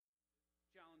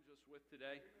us with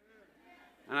today.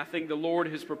 And I think the Lord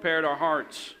has prepared our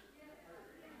hearts.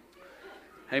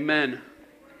 Amen.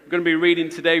 I'm going to be reading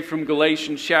today from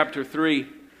Galatians chapter 3.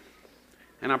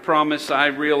 And I promise, I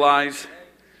realize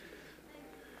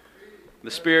the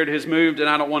Spirit has moved and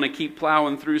I don't want to keep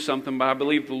plowing through something, but I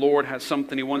believe the Lord has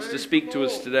something He wants to speak to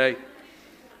us today,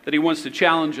 that He wants to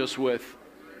challenge us with.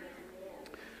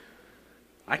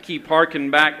 I keep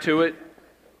harking back to it.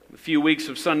 A few weeks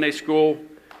of Sunday school,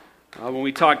 when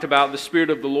we talked about the Spirit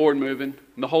of the Lord moving,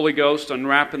 and the Holy Ghost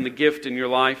unwrapping the gift in your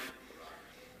life.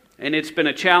 And it's been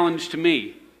a challenge to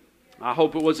me. I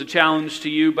hope it was a challenge to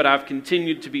you, but I've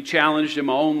continued to be challenged in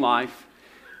my own life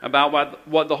about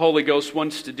what the Holy Ghost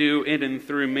wants to do in and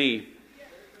through me.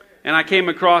 And I came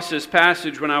across this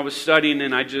passage when I was studying,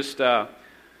 and I just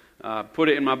put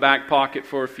it in my back pocket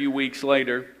for a few weeks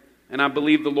later. And I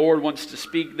believe the Lord wants to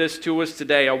speak this to us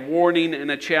today, a warning and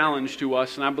a challenge to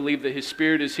us. And I believe that His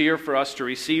Spirit is here for us to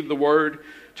receive the Word,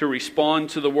 to respond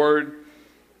to the Word,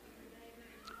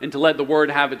 and to let the Word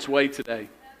have its way today.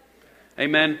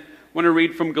 Amen. I want to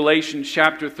read from Galatians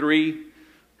chapter 3,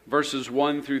 verses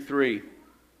 1 through 3. It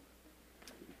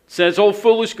says, O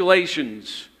foolish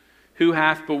Galatians, who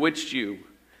hath bewitched you,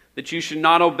 that you should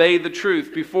not obey the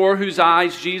truth, before whose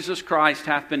eyes Jesus Christ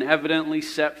hath been evidently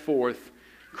set forth,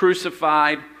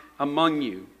 crucified among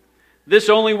you. This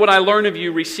only would I learn of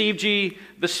you, received ye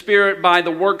the Spirit by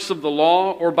the works of the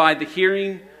law, or by the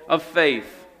hearing of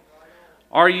faith?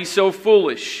 Are ye so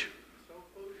foolish?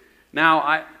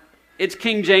 Now, it's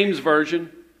King James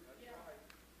Version,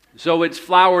 so it's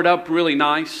flowered up really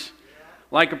nice,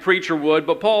 like a preacher would,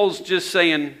 but Paul's just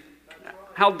saying,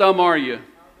 how dumb are you?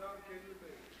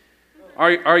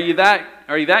 Are you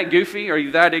that goofy? Are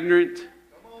you that ignorant?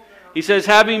 He says,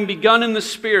 having begun in the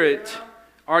Spirit,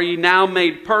 are ye now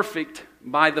made perfect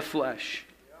by the flesh?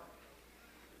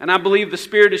 And I believe the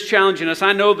Spirit is challenging us.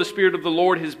 I know the Spirit of the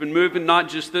Lord has been moving, not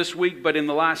just this week, but in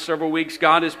the last several weeks,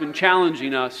 God has been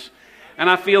challenging us. And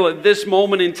I feel at this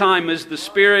moment in time, as the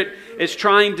Spirit is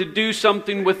trying to do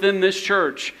something within this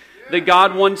church, that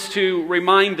God wants to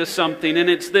remind us something, and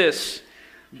it's this: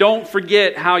 don't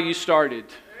forget how you started.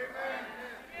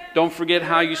 Don't forget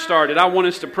how you started. I want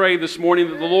us to pray this morning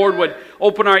that the Lord would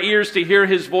open our ears to hear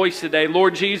His voice today.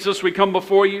 Lord Jesus, we come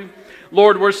before You.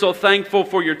 Lord, we're so thankful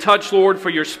for Your touch, Lord, for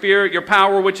Your Spirit, Your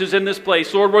power which is in this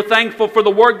place. Lord, we're thankful for the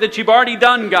work that You've already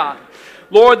done, God.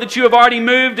 Lord, that You have already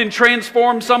moved and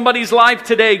transformed somebody's life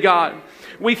today, God.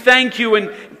 We thank You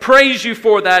and praise You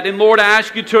for that. And Lord, I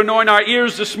ask You to anoint our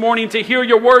ears this morning to hear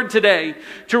Your word today,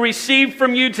 to receive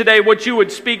from You today what You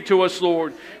would speak to us,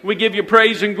 Lord. We give You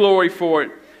praise and glory for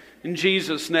it. In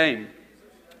Jesus' name.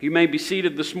 You may be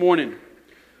seated this morning.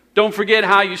 Don't forget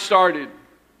how you started.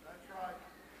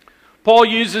 Paul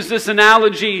uses this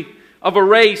analogy of a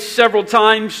race several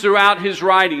times throughout his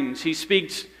writings. He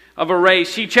speaks of a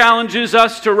race. He challenges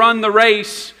us to run the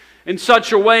race in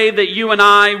such a way that you and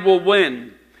I will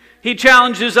win. He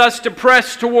challenges us to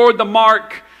press toward the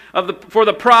mark for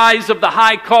the prize of the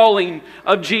high calling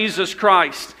of Jesus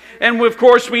Christ. And of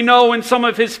course, we know in some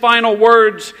of his final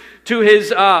words to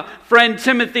his friend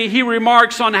Timothy, he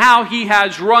remarks on how he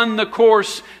has run the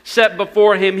course set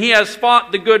before him. He has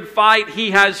fought the good fight.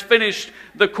 He has finished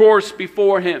the course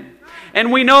before him.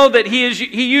 And we know that he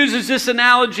uses this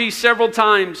analogy several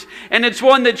times. And it's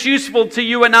one that's useful to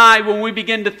you and I when we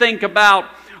begin to think about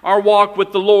our walk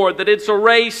with the Lord. That it's a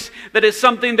race, that it's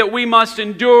something that we must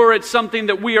endure. It's something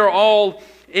that we are all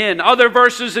in. Other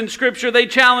verses in Scripture, they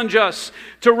challenge us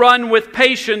to run with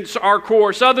patience our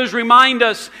course. Others remind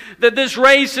us that this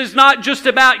race is not just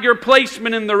about your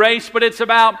placement in the race, but it's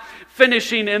about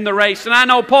finishing in the race. And I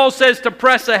know Paul says to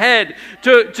press ahead,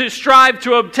 to strive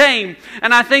to obtain.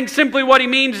 And I think simply what he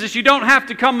means is you don't have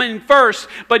to come in first,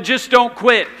 but just don't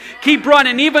quit. Keep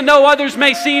running. Even though others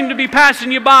may seem to be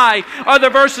passing you by, other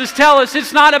verses tell us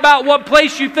it's not about what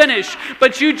place you finish,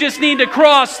 but you just need to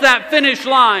cross that finish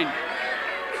line.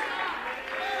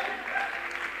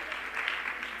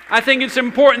 I think it's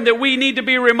important that we need to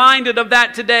be reminded of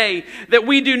that today, that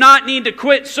we do not need to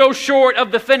quit so short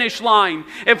of the finish line.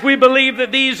 If we believe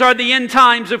that these are the end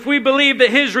times, if we believe that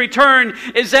His return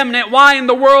is imminent, why in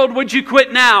the world would you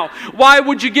quit now? Why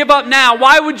would you give up now?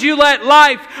 Why would you let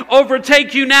life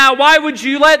overtake you now? Why would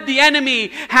you let the enemy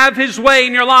have his way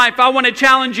in your life? I want to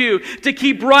challenge you to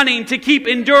keep running, to keep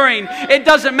enduring. It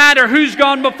doesn't matter who's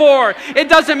gone before. It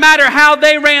doesn't matter how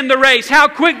they ran the race, how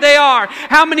quick they are,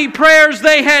 how many prayers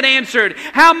they had answered,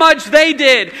 how much they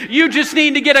did. You just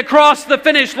need to get across the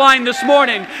finish line this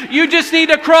morning. You just need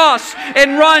to cross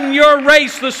and run your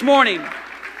race this morning.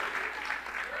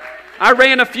 I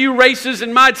ran a few races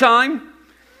in my time.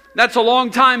 That's a long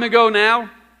time ago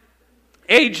now.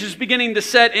 Age is beginning to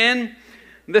set in.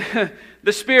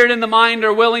 The spirit and the mind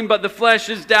are willing, but the flesh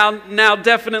is now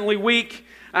definitely weak.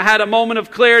 I had a moment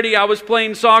of clarity. I was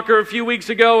playing soccer a few weeks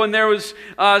ago, and there was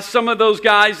some of those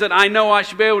guys that I know I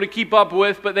should be able to keep up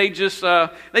with, but they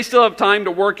still have time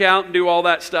to work out and do all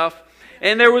that stuff.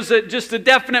 And there was just a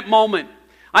definite moment.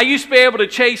 I used to be able to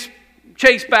chase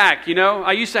back,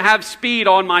 I used to have speed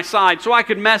on my side, so I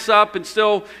could mess up and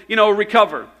still,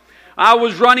 recover. I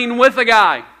was running with a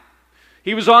guy.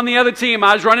 He was on the other team.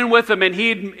 I was running with him, and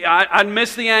I'd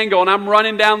missed the angle, and I'm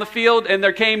running down the field, and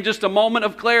there came just a moment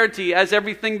of clarity as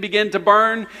everything began to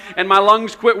burn, and my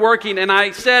lungs quit working, and I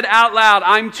said out loud,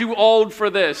 "I'm too old for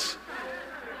this."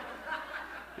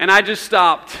 And I just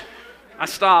stopped. I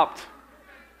stopped.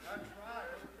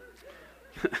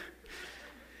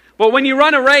 But when you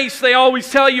run a race, they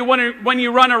always tell you when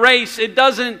you run a race, it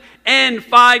doesn't end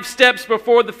 5 steps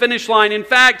before the finish line. In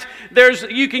fact,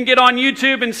 you can get on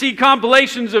YouTube and see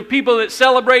compilations of people that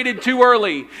celebrated too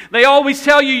early. They always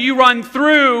tell you run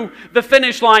through the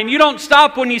finish line. You don't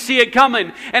stop when you see it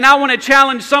coming. And I want to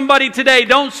challenge somebody today.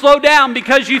 Don't slow down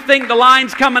because you think the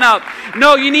line's coming up.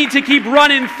 No, you need to keep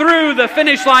running through the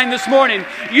finish line this morning.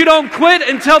 You don't quit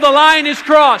until the line is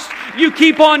crossed. You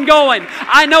keep on going.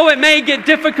 I know it may get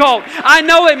difficult. I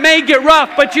know it may get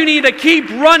rough, but you need to keep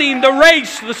running the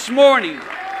race this morning.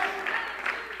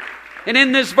 And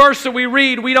in this verse that we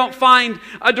read, we don't find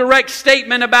a direct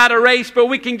statement about a race, but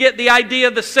we can get the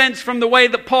idea, the sense from the way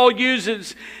that Paul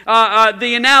uses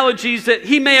the analogies, that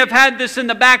he may have had this in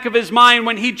the back of his mind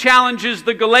when he challenges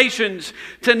the Galatians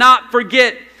to not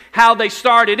forget how they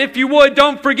started. If you would,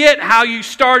 don't forget how you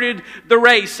started the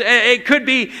race. It could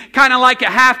be kind of like a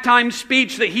halftime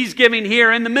speech that he's giving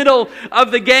here in the middle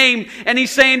of the game. And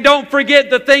he's saying, don't forget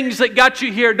the things that got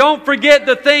you here. Don't forget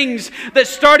the things that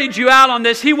started you out on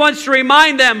this. He wants to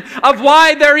remind them of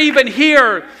why they're even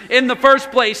here in the first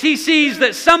place. He sees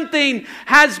that something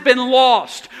has been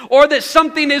lost, or that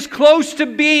something is close to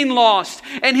being lost.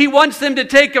 And he wants them to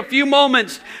take a few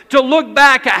moments to look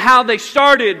back at how they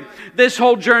started this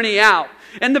whole journey out.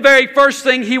 And the very first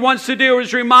thing he wants to do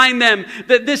is remind them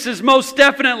that this is most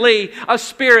definitely a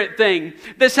spirit thing.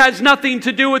 This has nothing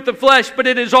to do with the flesh, but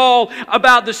it is all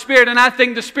about the Spirit. And I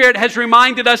think the Spirit has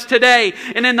reminded us today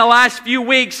and in the last few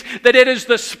weeks that it is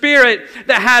the Spirit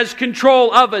that has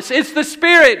control of us. It's the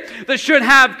Spirit that should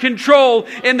have control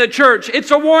in the church.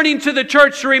 It's a warning to the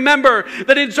church to remember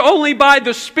that it's only by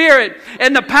the Spirit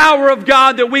and the power of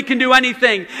God that we can do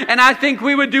anything. And I think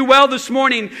we would do well this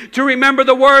morning to remember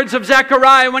the words of Zechariah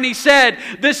when he said,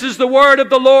 "This is the word of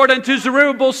the Lord unto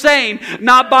Zerubbabel, saying,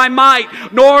 not by might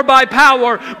nor by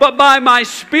power, but by my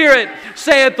Spirit,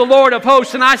 saith the Lord of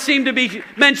hosts." And I seem to be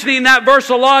mentioning that verse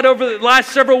a lot over the last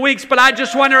several weeks, but I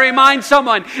just want to remind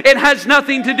someone, it has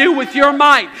nothing to do with your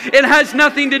might. It has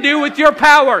nothing to do with your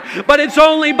power, but it's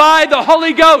only by the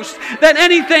Holy Ghost that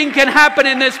anything can happen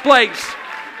in this place.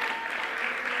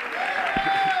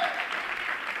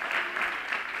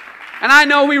 And I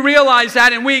know we realize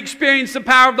that and we experience the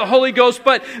power of the Holy Ghost,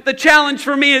 but the challenge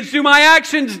for me is, do my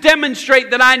actions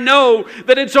demonstrate that I know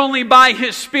that it's only by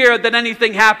His Spirit that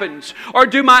anything happens? Or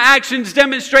do my actions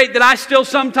demonstrate that I still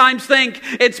sometimes think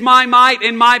it's my might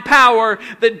and my power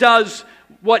that does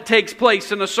what takes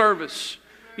place in a service?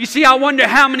 You see, I wonder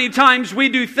how many times we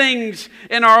do things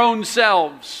in our own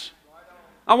selves.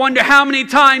 I wonder how many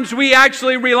times we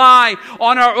actually rely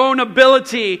on our own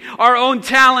ability, our own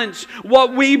talents,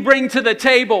 what we bring to the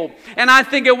table. And I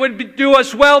think it would do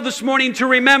us well this morning to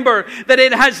remember that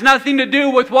it has nothing to do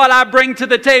with what I bring to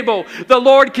the table. The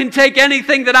Lord can take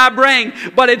anything that I bring,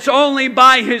 but it's only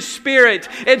by His Spirit,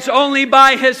 it's only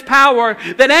by His power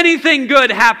that anything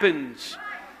good happens.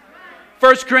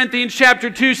 1 Corinthians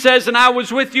chapter 2 says, "And I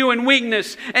was with you in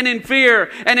weakness and in fear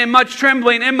and in much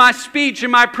trembling. And my speech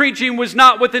and my preaching was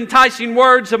not with enticing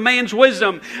words of man's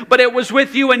wisdom, but it was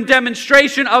with you in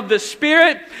demonstration of the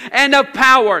Spirit and of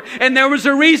power." And there was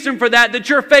a reason for that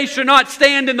your faith should not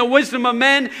stand in the wisdom of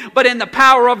men, but in the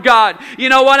power of God. You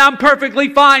know what? I'm perfectly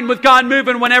fine with God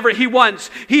moving whenever He wants.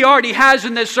 He already has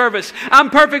in this service. I'm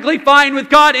perfectly fine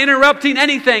with God interrupting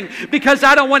anything, because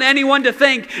I don't want anyone to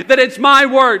think that it's my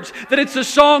words, that it's the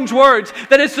song's words,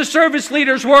 that it's the service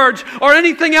leader's words, or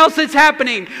anything else that's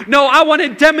happening. No, I want a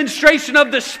demonstration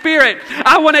of the Spirit.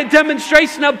 I want a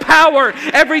demonstration of power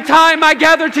every time I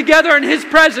gather together in His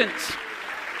presence.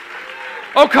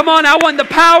 Oh, come on, I want the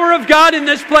power of God in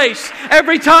this place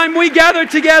every time we gather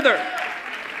together.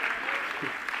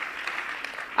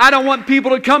 I don't want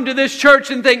people to come to this church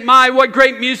and think, my, what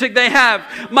great music they have.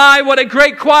 My, what a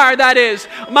great choir that is.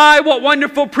 My, what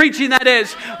wonderful preaching that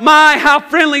is. My, how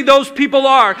friendly those people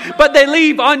are. But they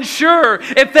leave unsure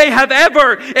if they have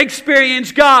ever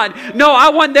experienced God. No, I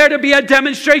want there to be a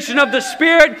demonstration of the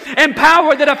Spirit and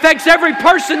power that affects every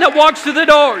person that walks through the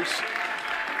doors.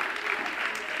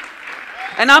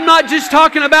 And I'm not just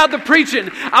talking about the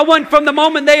preaching. I want from the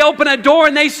moment they open a door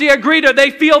and they see a greeter, they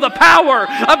feel the power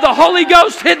of the Holy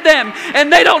Ghost hit them.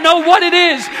 And they don't know what it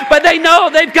is, but they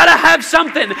know they've got to have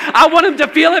something. I want them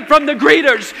to feel it from the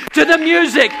greeters, to the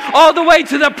music, all the way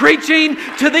to the preaching,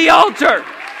 to the altar.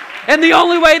 And the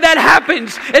only way that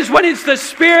happens is when it's the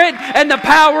Spirit and the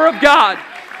power of God.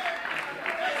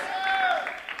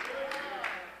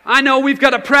 I know we've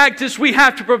got to practice, we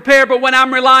have to prepare, but when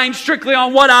I'm relying strictly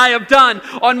on what I have done,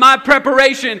 on my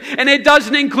preparation, and it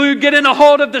doesn't include getting a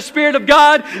hold of the Spirit of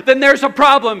God, then there's a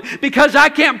problem. Because I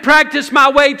can't practice my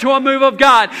way to a move of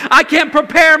God. I can't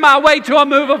prepare my way to a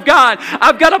move of God.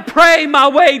 I've got to pray my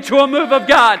way to a move of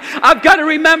God. I've got to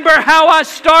remember how I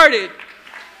started.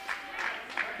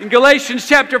 In Galatians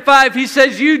chapter 5, he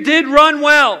says, you did run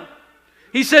well.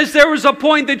 He says there was a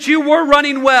point that you were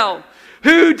running well.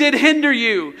 Who did hinder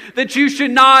you that you should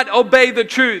not obey the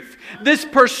truth? This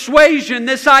persuasion,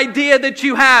 this idea that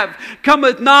you have,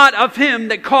 cometh not of him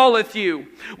that calleth you.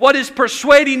 What is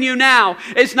persuading you now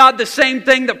is not the same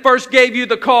thing that first gave you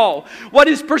the call. What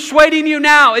is persuading you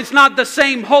now is not the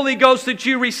same Holy Ghost that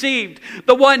you received.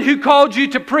 The one who called you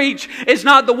to preach is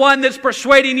not the one that's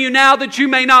persuading you now that you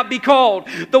may not be called.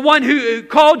 The one who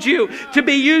called you to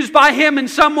be used by him in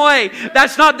some way,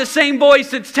 that's not the same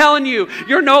voice that's telling you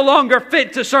you're no longer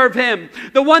fit to serve him.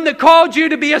 The one that called you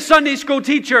to be a Sunday school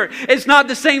teacher is not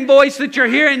the same voice that you're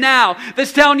hearing now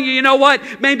that's telling you, you know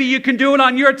what, maybe you can do it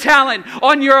on your talent,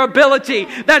 on your ability.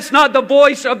 That's not the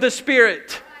voice of the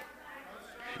Spirit.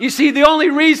 You see, the only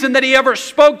reason that he ever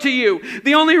spoke to you,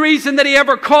 the only reason that he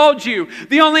ever called you,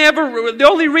 the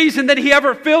only reason that he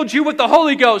ever filled you with the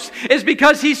Holy Ghost is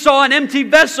because he saw an empty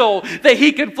vessel that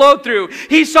he could flow through.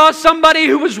 He saw somebody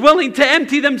who was willing to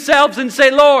empty themselves and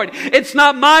say, Lord, it's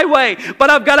not my way, but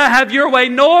I've got to have your way.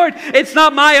 Lord, it's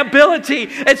not my ability,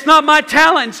 it's not my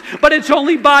talents, but it's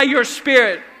only by your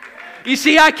Spirit. You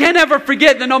see, I can't ever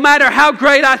forget that no matter how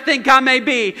great I think I may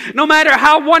be, no matter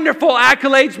how wonderful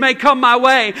accolades may come my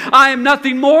way, I am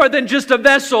nothing more than just a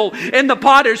vessel in the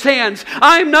potter's hands.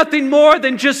 I am nothing more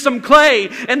than just some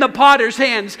clay in the potter's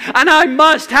hands. And I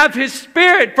must have His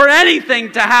Spirit for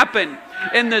anything to happen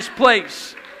in this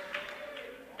place.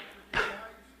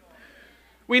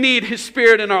 We need His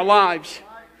Spirit in our lives.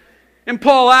 And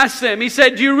Paul asked them, he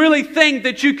said, do you really think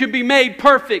that you could be made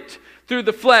perfect through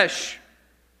the flesh?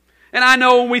 And I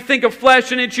know when we think of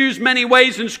flesh, and it's used many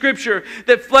ways in Scripture,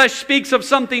 that flesh speaks of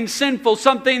something sinful,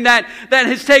 something that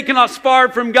has taken us far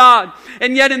from God.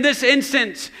 And yet in this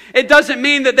instance, it doesn't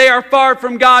mean that they are far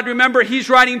from God. Remember, he's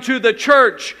writing to the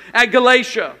church at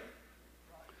Galatia.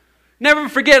 Never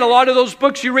forget, a lot of those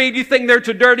books you read, you think they're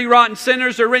to dirty, rotten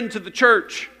sinners, they're written to the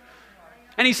church.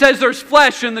 And he says there's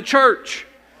flesh in the church.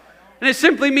 And it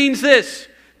simply means this,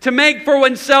 to make for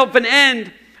oneself an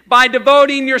end by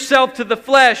devoting yourself to the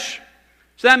flesh.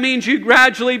 So that means you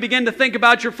gradually begin to think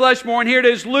about your flesh more. And here it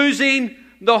is, losing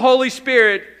the Holy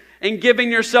Spirit and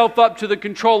giving yourself up to the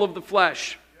control of the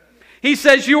flesh. He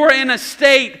says you are in a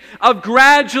state of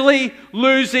gradually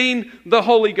losing the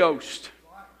Holy Ghost.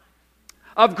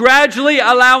 Of gradually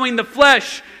allowing the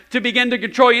flesh to begin to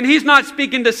control you. And he's not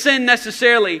speaking to sin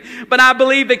necessarily, but I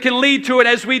believe it can lead to it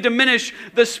as we diminish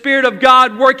the Spirit of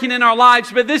God working in our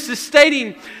lives. But this is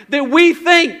stating that we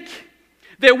think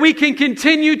that we can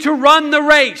continue to run the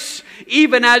race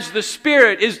even as the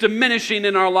Spirit is diminishing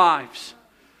in our lives.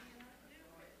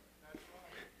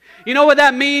 You know what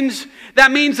that means?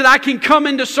 That means that I can come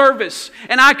into service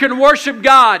and I can worship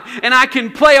God and I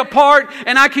can play a part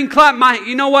and I can clap my...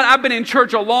 You know what? I've been in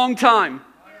church a long time.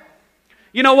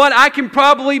 You know what? I can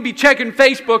probably be checking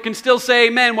Facebook and still say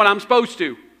amen when I'm supposed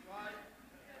to.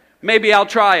 Maybe I'll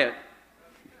try it.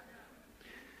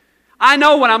 I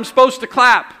know when I'm supposed to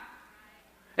clap.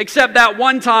 Except that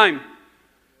one time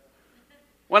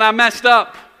when I messed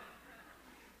up.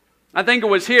 I think it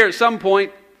was here at some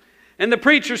point. And the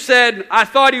preacher said, I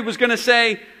thought he was going to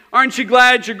say, aren't you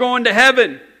glad you're going to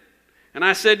heaven? And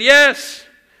I said, yes.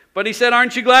 But he said,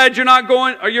 aren't you glad you're not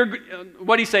going, or you're,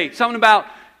 what did he say? Something about,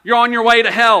 you're on your way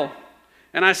to hell.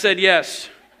 And I said, yes.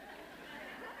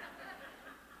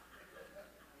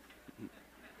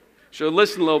 Should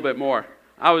listen a little bit more.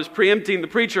 I was preempting the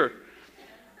preacher.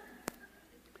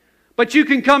 But you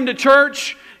can come to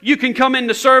church, You can come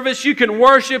into service, you can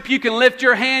worship, you can lift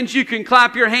your hands, you can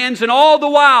clap your hands, and all the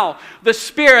while, the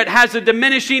Spirit has a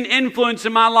diminishing influence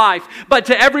in my life. But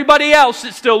to everybody else,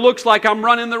 it still looks like I'm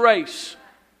running the race.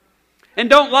 And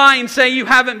don't lie and say you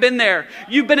haven't been there.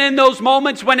 You've been in those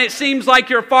moments when it seems like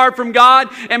you're far from God,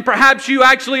 and perhaps you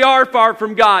actually are far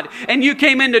from God. And you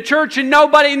came into church and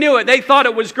nobody knew it. They thought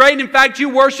it was great. In fact, you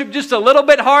worshiped just a little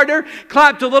bit harder,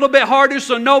 clapped a little bit harder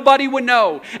so nobody would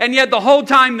know. And yet the whole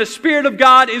time the Spirit of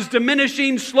God is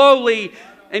diminishing slowly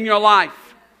in your life.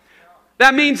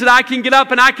 That means that I can get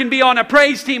up and I can be on a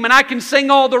praise team and I can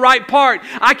sing all the right part.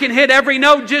 I can hit every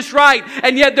note just right.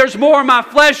 And yet there's more of my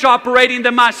flesh operating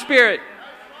than my spirit.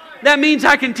 That means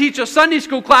I can teach a Sunday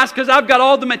school class because I've got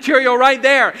all the material right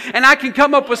there. And I can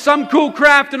come up with some cool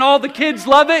craft and all the kids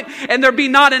love it. And there be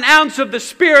not an ounce of the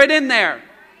Spirit in there.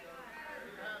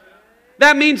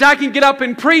 That means I can get up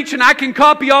and preach and I can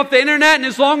copy off the internet. And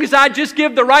as long as I just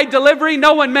give the right delivery,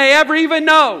 no one may ever even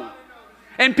know.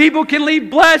 And people can leave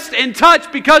blessed and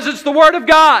touched because it's the Word of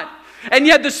God. And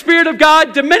yet the Spirit of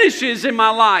God diminishes in my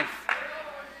life.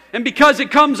 And because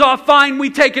it comes off fine, we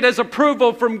take it as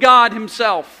approval from God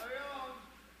Himself.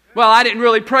 Well, I didn't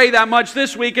really pray that much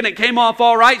this week and it came off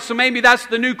all right, so maybe that's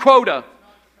the new quota.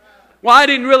 Well, I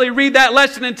didn't really read that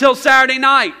lesson until Saturday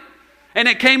night and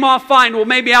it came off fine. Well,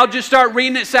 maybe I'll just start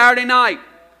reading it Saturday night.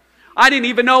 I didn't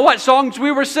even know what songs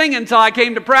we were singing until I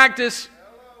came to practice.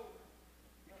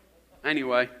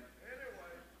 Anyway.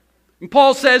 And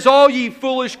Paul says, all ye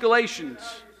foolish Galatians.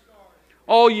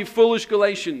 All ye foolish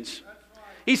Galatians.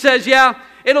 He says, yeah,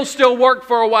 it'll still work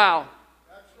for a while.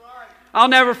 I'll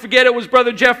never forget, it was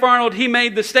Brother Jeff Arnold. He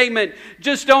made the statement,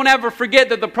 just don't ever forget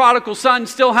that the prodigal son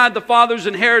still had the father's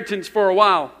inheritance for a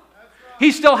while.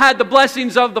 He still had the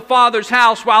blessings of the Father's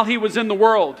house while he was in the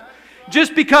world.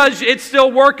 Just because it's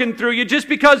still working through you, just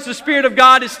because the Spirit of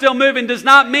God is still moving, does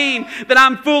not mean that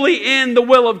I'm fully in the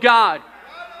will of God.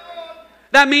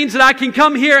 That means that I can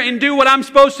come here and do what I'm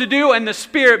supposed to do and the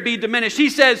Spirit be diminished. He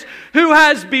says, who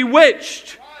has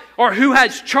bewitched or who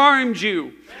has charmed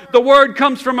you? The word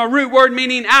comes from a root word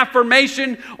meaning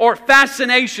affirmation or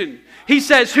fascination. He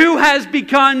says, who has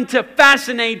begun to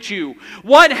fascinate you?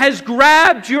 What has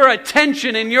grabbed your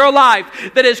attention in your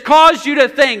life that has caused you to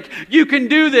think you can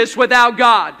do this without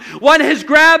God? What has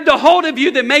grabbed a hold of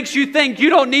you that makes you think you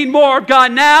don't need more of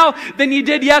God now than you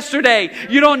did yesterday?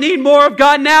 You don't need more of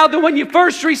God now than when you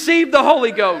first received the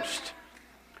Holy Ghost.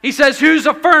 He says, who's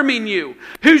affirming you?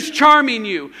 Who's charming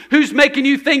you? Who's making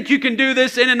you think you can do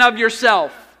this in and of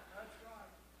yourself?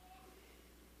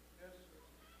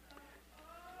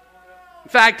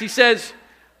 In fact, he says,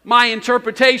 my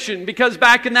interpretation, because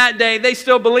back in that day, they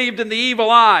still believed in the evil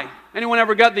eye. Anyone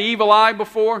ever got the evil eye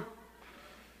before?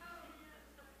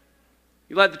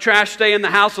 You let the trash stay in the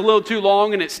house a little too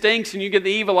long and it stinks and you get the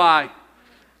evil eye.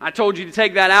 I told you to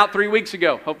take that out 3 weeks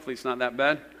ago. Hopefully it's not that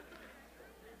bad.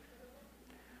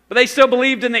 But they still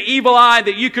believed in the evil eye,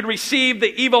 that you could receive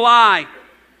the evil eye.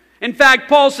 In fact,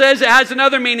 Paul says it has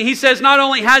another meaning. He says not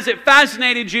only has it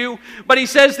fascinated you, but he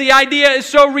says the idea is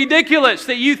so ridiculous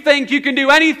that you think you can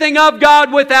do anything of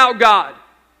God without God.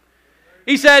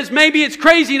 He says maybe it's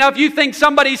crazy enough you think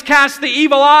somebody's cast the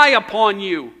evil eye upon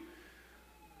you.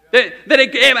 That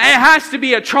it has to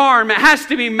be a charm, it has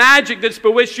to be magic that's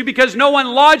bewitched you, because no one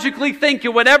logically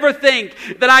would ever think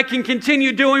that I can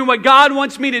continue doing what God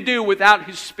wants me to do without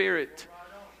His Spirit.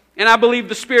 And I believe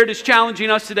the Spirit is challenging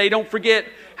us today. Don't forget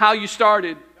how you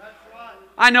started.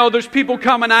 I know there's people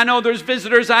coming. I know there's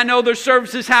visitors. I know there's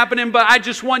services happening. But I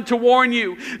just want to warn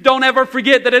you. Don't ever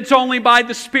forget that it's only by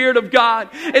the Spirit of God.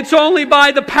 It's only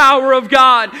by the power of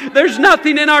God. There's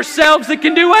nothing in ourselves that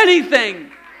can do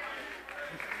anything.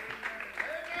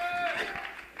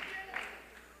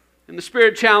 And the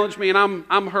Spirit challenged me, and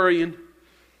I'm hurrying.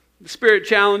 The Spirit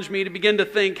challenged me to begin to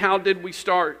think, how did we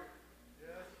start?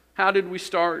 How did we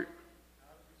start?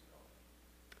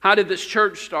 How did this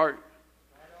church start?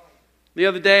 The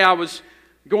other day I was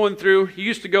going through, you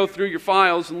used to go through your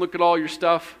files and look at all your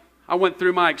stuff. I went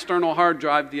through my external hard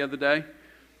drive the other day,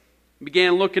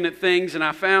 began looking at things, and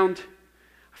I found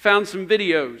some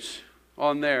videos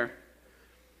on there.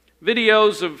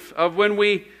 Videos of when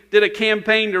we did a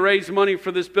campaign to raise money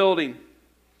for this building.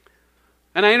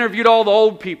 And I interviewed all the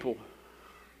old people.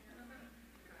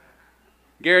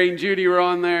 Gary and Judy were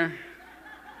on there.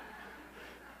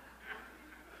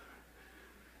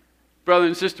 Brother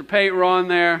and Sister Pate were on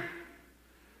there.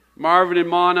 Marvin and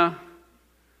Mana.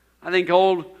 I think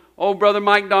old Brother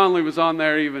Mike Donnelly was on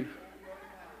there even.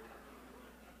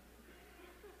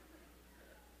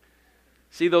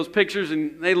 See those pictures,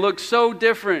 and they look so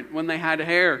different when they had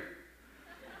hair.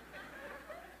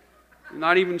 I'm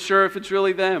not even sure if it's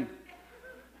really them.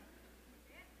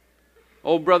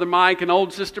 Old Brother Mike and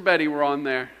old Sister Betty were on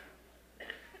there.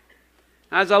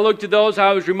 As I looked at those,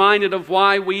 I was reminded of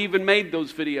why we even made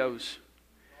those videos.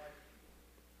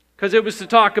 Because it was to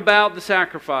talk about the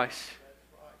sacrifice.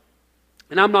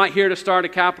 And I'm not here to start a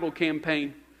capital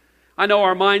campaign. I know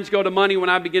our minds go to money when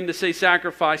I begin to say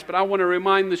sacrifice, but I want to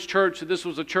remind this church that this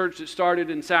was a church that started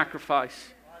in sacrifice.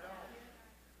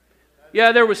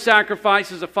 Yeah, there was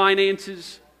sacrifices of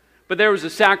finances, but there was a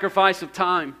sacrifice of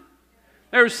time.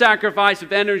 There was sacrifice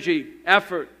of energy,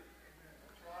 effort.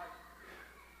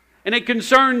 And it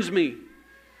concerns me.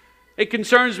 It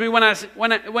concerns me when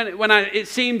it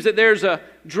seems that there's a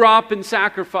drop in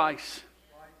sacrifice.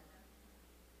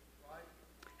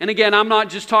 And again, I'm not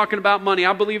just talking about money.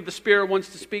 I believe the Spirit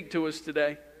wants to speak to us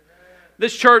today.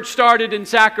 This church started in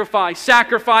sacrifice.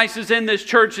 Sacrifice is in this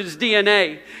church's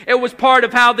DNA. It was part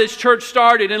of how this church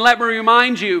started. And let me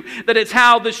remind you that it's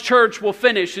how this church will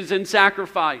finish, is in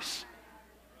sacrifice.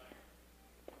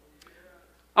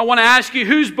 I want to ask you,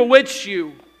 who's bewitched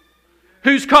you?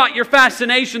 Who's caught your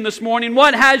fascination this morning?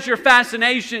 What has your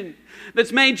fascination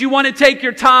that's made you want to take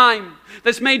your time?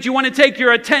 That's made you want to take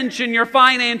your attention, your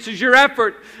finances, your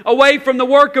effort away from the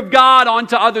work of God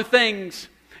onto other things?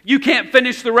 You can't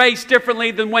finish the race differently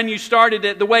than when you started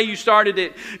it, the way you started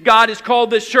it. God has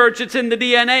called this church, it's in the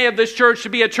DNA of this church to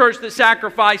be a church that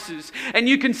sacrifices. And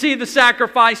you can see the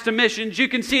sacrifice to missions. You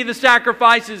can see the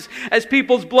sacrifices as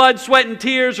people's blood, sweat, and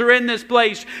tears are in this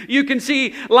place. You can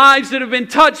see lives that have been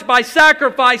touched by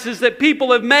sacrifices that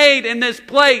people have made in this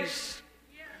place.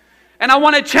 And I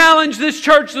want to challenge this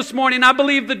church this morning. I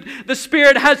believe that the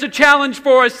Spirit has a challenge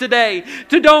for us today.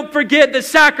 To don't forget that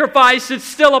sacrifice is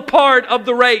still a part of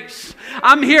the race.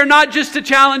 I'm here not just to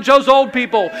challenge those old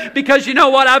people. Because you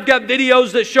know what? I've got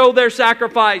videos that show their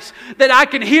sacrifice. That I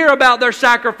can hear about their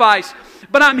sacrifice.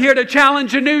 But I'm here to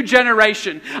challenge a new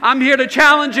generation. I'm here to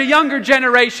challenge a younger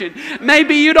generation.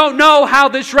 Maybe you don't know how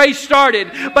this race started,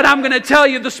 but I'm going to tell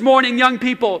you this morning, young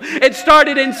people, it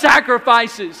started in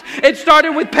sacrifices. It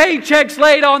started with paychecks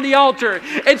laid on the altar.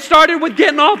 It started with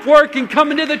getting off work and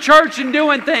coming to the church and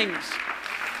doing things.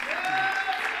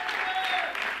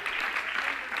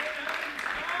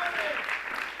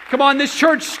 Come on, this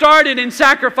church started in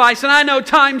sacrifice, and I know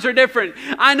times are different.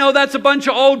 I know that's a bunch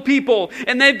of old people,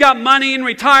 and they've got money and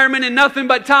retirement and nothing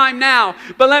but time now.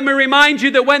 But let me remind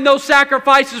you that when those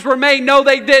sacrifices were made, no,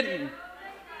 they didn't.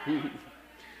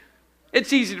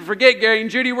 It's easy to forget Gary and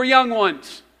Judy were young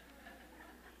ones.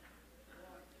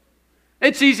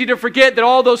 It's easy to forget that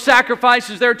all those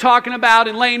sacrifices they're talking about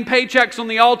and laying paychecks on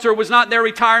the altar was not their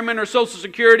retirement or Social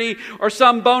Security or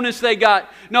some bonus they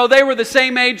got. No, they were the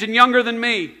same age and younger than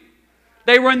me.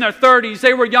 They were in their 30s.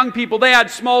 They were young people. They had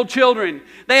small children.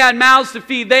 They had mouths to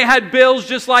feed. They had bills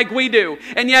just like we do.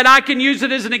 And yet I can use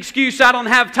it as an excuse. I don't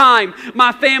have time.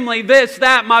 My family, this,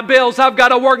 that, my bills. I've got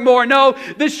to work more. No,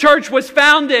 this church was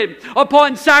founded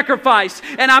upon sacrifice.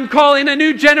 And I'm calling a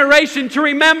new generation to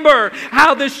remember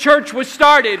how this church was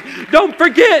started. Don't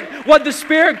forget what the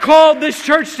Spirit called this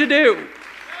church to do.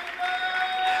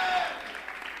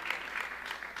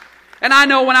 And I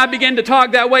know when I begin to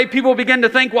talk that way, people begin to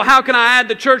think, well, how can I add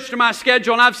the church to my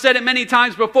schedule? And I've said it many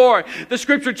times before. The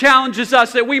Scripture challenges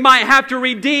us that we might have to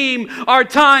redeem our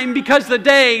time because the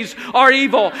days are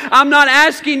evil. I'm not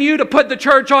asking you to put the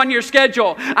church on your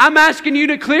schedule. I'm asking you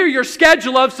to clear your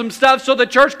schedule of some stuff so the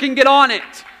church can get on it.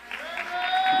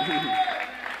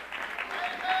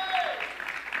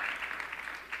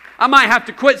 I might have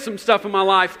to quit some stuff in my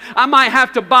life. I might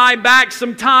have to buy back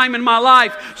some time in my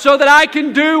life so that I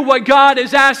can do what God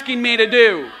is asking me to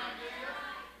do.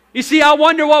 You see, I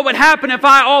wonder what would happen if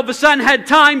I all of a sudden had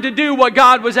time to do what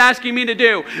God was asking me to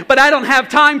do. But I don't have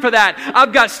time for that.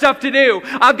 I've got stuff to do.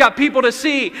 I've got people to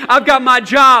see. I've got my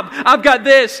job. I've got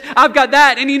this. I've got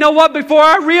that. And you know what? Before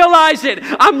I realize it,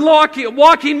 I'm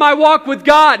walking my walk with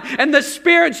God. And the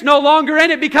Spirit's no longer in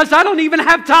it because I don't even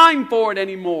have time for it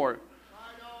anymore.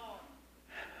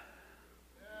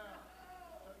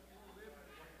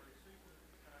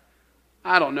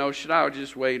 I don't know. Should I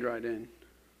just wade right in?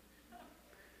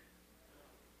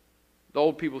 The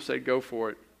old people said, go for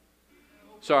it.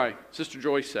 Sorry, Sister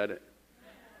Joyce said it.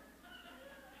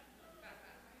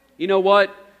 You know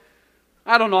what?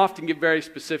 I don't often get very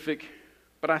specific,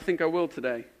 but I think I will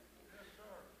today.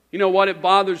 You know what? It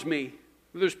bothers me.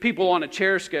 There's people on a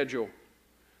chair schedule.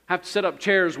 Have to set up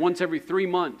chairs once every 3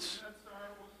 months.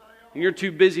 And you're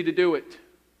too busy to do it.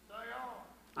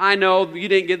 I know you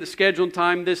didn't get the schedule in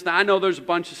time, this, that. I know there's a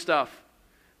bunch of stuff.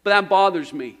 But that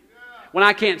bothers me. When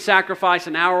I can't sacrifice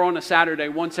an hour on a Saturday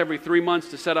once every 3 months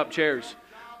to set up chairs.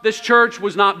 This church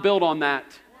was not built on that.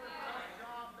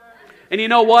 And you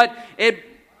know what? It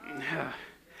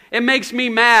makes me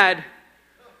mad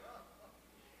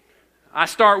I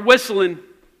start whistling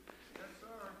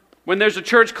when there's a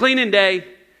church cleaning day,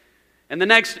 and the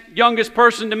next youngest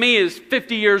person to me is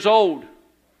 50 years old.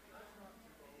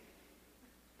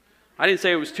 I didn't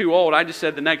say it was too old. I just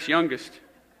said the next youngest.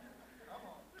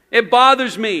 It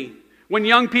bothers me when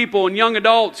young people and young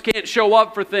adults can't show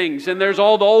up for things, and there's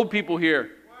all the old people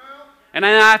here. And I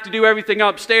have to do everything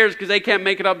upstairs because they can't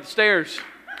make it up the stairs.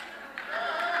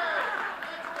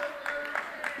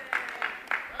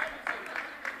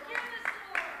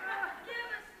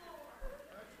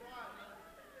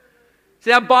 See,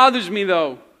 that bothers me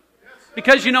though.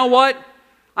 Because you know what?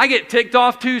 I get ticked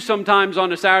off too sometimes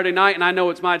on a Saturday night, and I know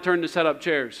it's my turn to set up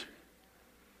chairs.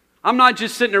 I'm not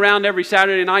just sitting around every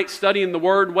Saturday night studying the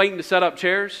Word, waiting to set up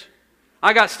chairs.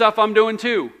 I got stuff I'm doing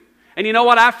too. And you know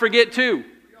what? I forget too.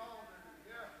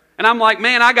 And I'm like,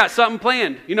 man, I got something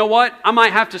planned. You know what? I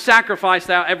might have to sacrifice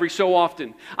that every so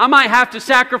often. I might have to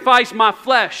sacrifice my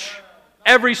flesh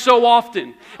every so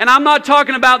often. And I'm not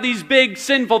talking about these big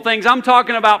sinful things. I'm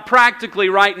talking about practically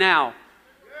right now.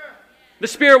 The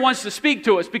Spirit wants to speak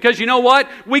to us because you know what?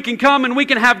 We can come and we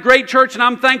can have great church, and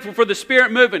I'm thankful for the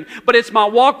Spirit moving. But it's my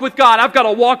walk with God. I've got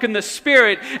to walk in the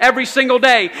Spirit every single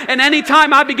day. And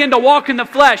anytime I begin to walk in the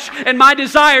flesh and my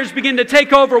desires begin to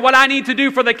take over what I need to do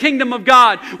for the kingdom of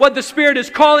God, what the Spirit is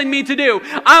calling me to do,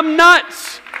 I'm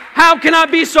nuts. How can I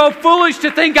be so foolish to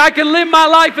think I can live my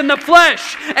life in the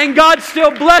flesh and God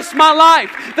still bless my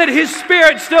life, that His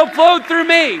Spirit still flowed through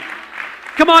me?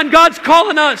 Come on, God's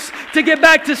calling us to get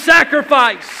back to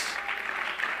sacrifice.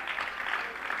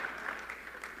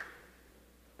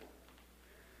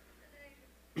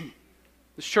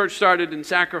 This church started in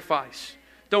sacrifice.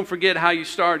 Don't forget how you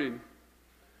started.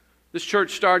 This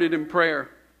church started in prayer.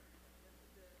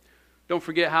 Don't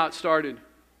forget how it started.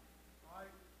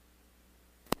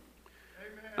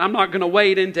 I'm not going to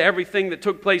wade into everything that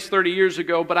took place 30 years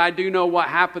ago, but I do know what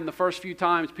happened the first few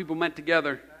times people met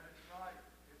together.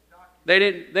 They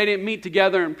didn't meet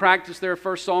together and practice their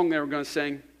first song they were going to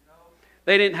sing.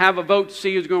 They didn't have a vote to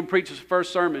see who's going to preach his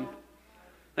first sermon.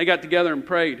 They got together and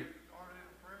prayed.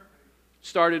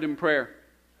 Started in prayer.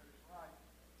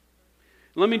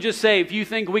 Let me just say, if you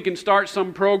think we can start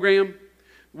some program,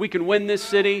 we can win this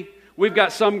city, we've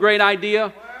got some great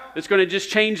idea that's going to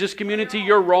just change this community,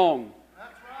 you're wrong.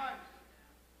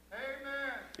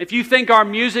 If you think our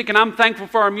music, and I'm thankful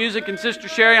for our music, and Sister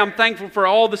Sherry, I'm thankful for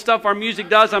all the stuff our music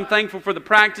does, I'm thankful for the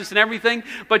practice and everything,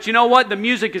 but you know what? The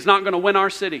music is not going to win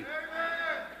our city.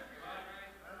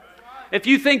 If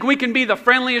you think we can be the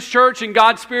friendliest church and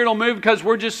God's Spirit will move because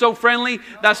we're just so friendly,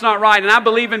 that's not right. And I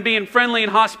believe in being friendly and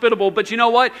hospitable. But you know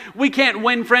what? We can't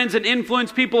win friends and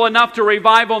influence people enough to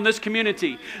revival in this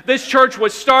community. This church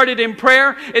was started in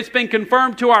prayer. It's been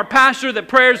confirmed to our pastor that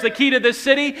prayer is the key to this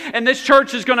city. And this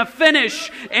church is going to finish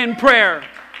in prayer.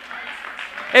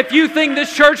 If you think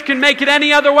this church can make it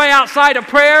any other way outside of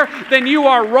prayer, then you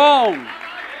are wrong.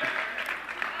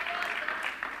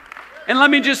 And let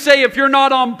me just say, if you're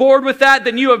not on board with that,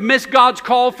 then you have missed God's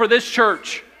call for this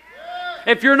church.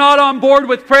 If you're not on board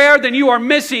with prayer, then you are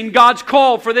missing God's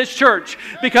call for this church.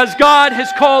 Because God has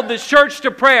called this church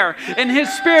to prayer. And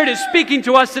His Spirit is speaking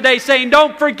to us today saying,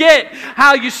 don't forget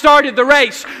how you started the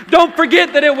race. Don't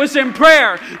forget that it was in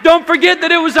prayer. Don't forget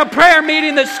that it was a prayer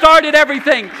meeting that started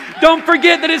everything. Don't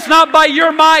forget that it's not by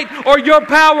your might or your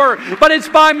power, but it's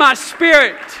by my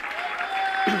Spirit.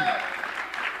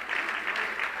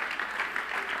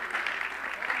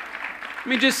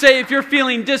 Let me just say, if you're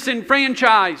feeling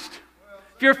disenfranchised,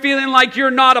 if you're feeling like you're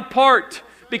not a part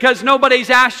because nobody's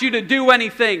asked you to do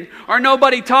anything, or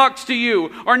nobody talks to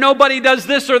you, or nobody does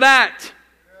this or that.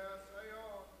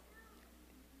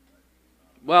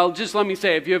 Well, just let me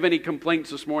say, if you have any complaints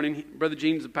this morning, Brother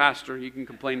Gene's the pastor, you can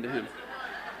complain to him.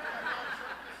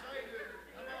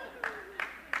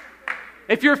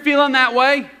 If you're feeling that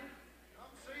way,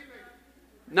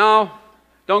 no,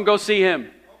 don't go see him.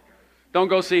 Don't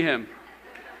go see him.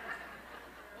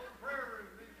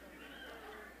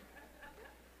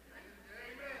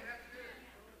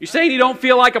 You saying you don't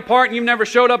feel like a part and you've never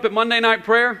showed up at Monday night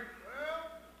prayer?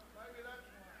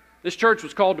 This church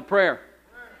was called to prayer.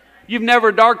 You've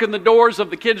never darkened the doors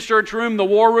of the kids' church room, the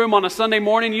war room on a Sunday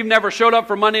morning. You've never showed up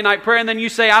for Monday night prayer, and then you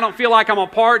say, I don't feel like I'm a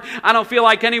part. I don't feel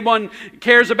like anyone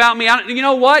cares about me. You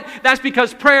know what? That's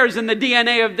because prayer is in the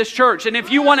DNA of this church. And if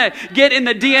you want to get in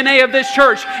the DNA of this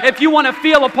church, if you want to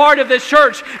feel a part of this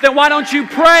church, then why don't you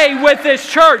pray with this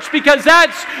church? Because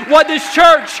that's what this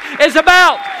church is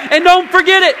about. And don't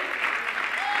forget it.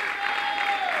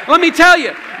 Let me tell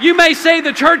you, you may say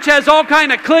the church has all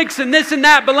kind of cliques and this and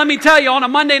that, but let me tell you, on a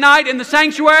Monday night in the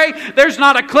sanctuary, there's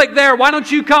not a clique there. Why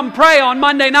don't you come pray on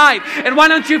Monday night? And why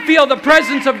don't you feel the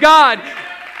presence of God?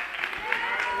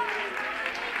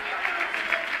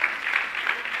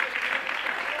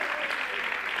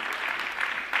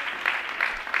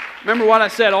 Remember what I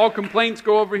said, all complaints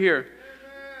go over here.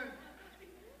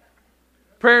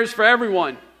 Prayers for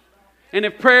everyone. And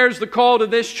if prayer is the call to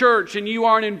this church and you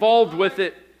aren't involved with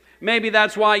it, maybe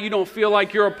that's why you don't feel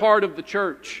like you're a part of the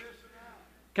church.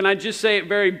 Can I just say it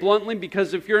very bluntly?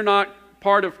 Because if you're not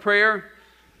part of prayer,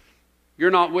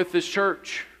 you're not with this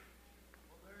church.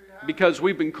 Because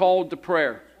we've been called to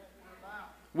prayer.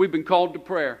 We've been called to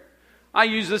prayer. I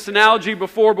used this analogy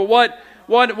before, but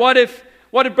what if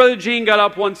Brother Gene got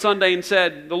up one Sunday and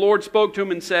said, the Lord spoke to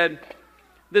him and said,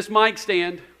 this mic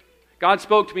stand, God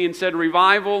spoke to me and said,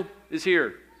 revival is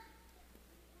here.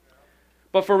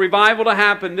 But for revival to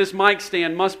happen, this mic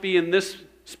stand must be in this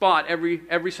spot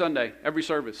every Sunday, every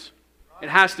service. It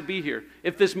has to be here.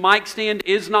 If this mic stand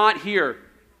is not here,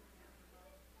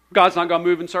 God's not going to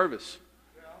move in service.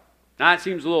 Now, that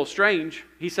seems a little strange.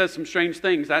 He says some strange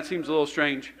things. That seems a little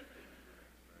strange.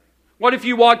 What if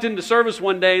you walked into service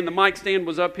one day and the mic stand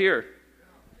was up here?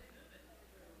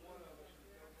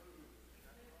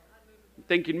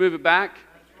 Think you'd move it back?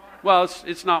 Well,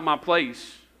 it's not my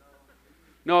place.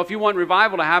 No, if you want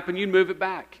revival to happen, you'd move it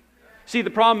back. See,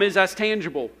 the problem is that's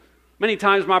tangible. Many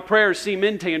times my prayers seem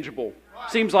intangible.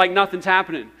 Seems like nothing's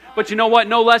happening. But you know what?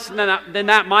 No less than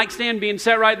that mic stand being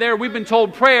set right there, we've been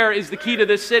told prayer is the key to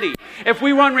this city. If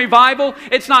we run revival,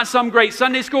 it's not some great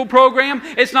Sunday school program.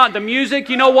 It's not the music.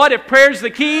 You know what? If prayer's the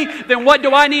key, then what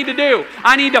do I need to do?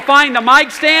 I need to find the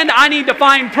mic stand. I need to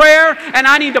find prayer, and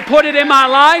I need to put it in my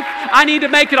life. I need to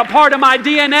make it a part of my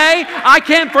DNA. I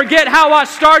can't forget how I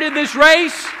started this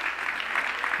race.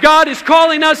 God is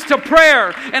calling us to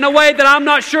prayer in a way that I'm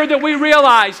not sure that we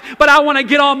realize. But I want to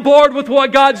get on board with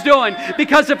what God's doing.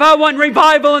 Because if I want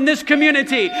revival in this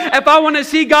community, if I want to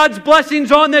see God's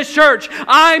blessings on this church,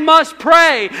 I must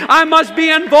pray. I must be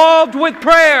involved with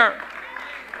prayer.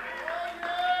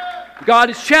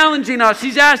 God is challenging us.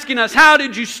 He's asking us, how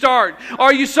did you start?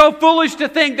 Are you so foolish to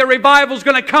think that revival is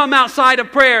going to come outside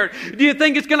of prayer? Do you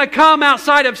think it's going to come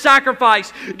outside of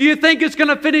sacrifice? Do you think it's going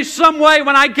to finish some way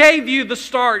when I gave you the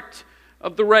start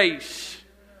of the race?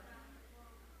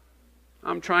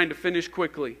 I'm trying to finish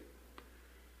quickly.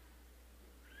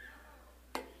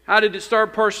 How did it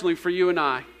start personally for you and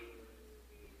I? A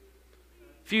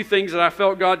few things that I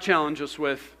felt God challenged us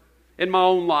with in my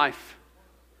own life.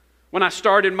 When I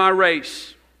started my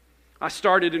race, I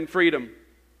started in freedom.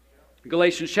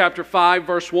 Galatians chapter 5,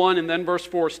 verse 1 and then verse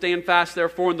 4. Stand fast,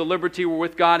 therefore, in the liberty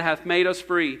wherewith God hath made us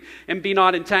free, and be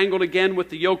not entangled again with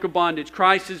the yoke of bondage.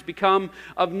 Christ is become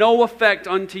of no effect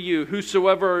unto you.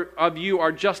 Whosoever of you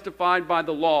are justified by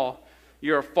the law,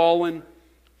 you are fallen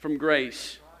from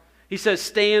grace. He says,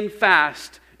 stand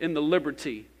fast in the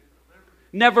liberty.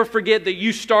 Never forget that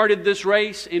you started this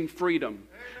race in freedom.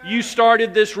 You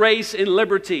started this race in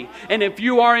liberty. And if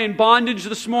you are in bondage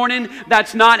this morning,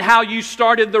 that's not how you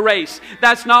started the race.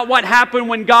 That's not what happened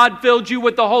when God filled you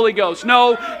with the Holy Ghost.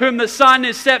 No, whom the Son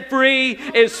is set free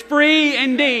is free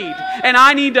indeed. And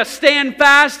I need to stand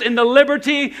fast in the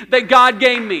liberty that God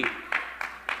gave me.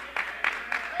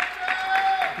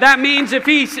 That means if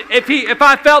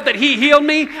I felt that He healed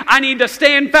me, I need to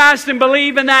stand fast and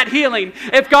believe in that healing.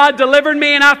 If God delivered me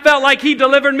and I felt like He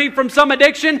delivered me from some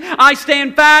addiction, I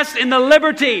stand fast in the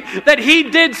liberty that He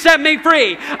did set me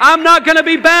free. I'm not going to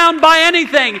be bound by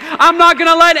anything. I'm not going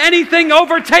to let anything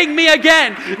overtake me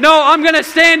again. No, I'm going to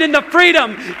stand in the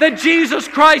freedom that Jesus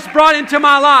Christ brought into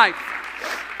my life.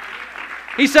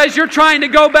 He says you're trying to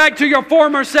go back to your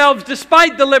former selves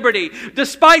despite the liberty,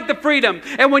 despite the freedom.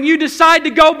 And when you decide to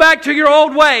go back to your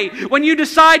old way, when you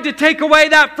decide to take away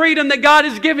that freedom that God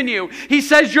has given you, He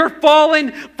says you're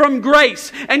falling from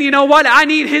grace. And you know what? I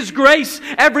need His grace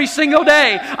every single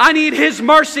day. I need His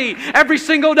mercy every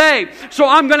single day. So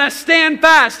I'm going to stand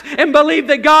fast and believe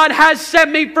that God has set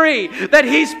me free, that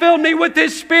He's filled me with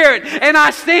His Spirit, and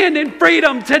I stand in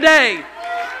freedom today.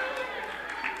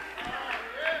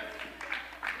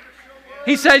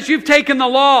 He says you've taken the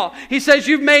law. He says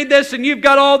you've made this and you've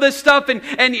got all this stuff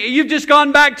and you've just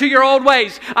gone back to your old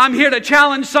ways. I'm here to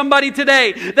challenge somebody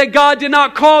today that God did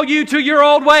not call you to your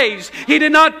old ways. He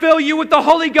did not fill you with the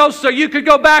Holy Ghost so you could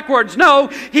go backwards. No,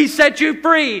 He set you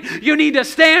free. You need to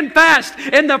stand fast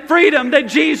in the freedom that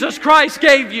Jesus Christ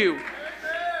gave you.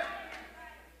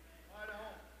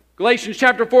 Galatians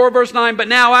chapter 4, verse 9, but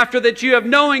now after that you have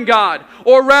known God,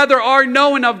 or rather are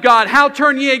known of God, how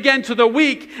turn ye again to the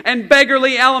weak and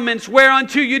beggarly elements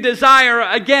whereunto you desire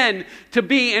again to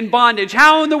be in bondage.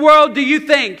 How in the world do you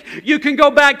think you can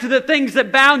go back to the things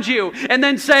that bound you and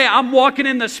then say, I'm walking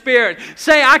in the Spirit?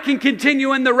 Say, I can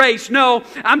continue in the race. No,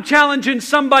 I'm challenging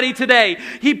somebody today.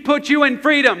 He put you in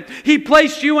freedom. He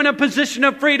placed you in a position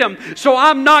of freedom. So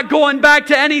I'm not going back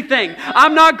to anything.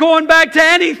 I'm not going back to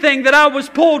anything that I was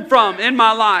pulled from in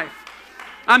my life.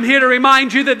 I'm here to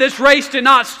remind you that this race did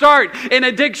not start in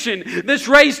addiction. This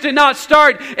race did not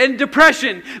start in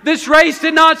depression. This race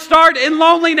did not start in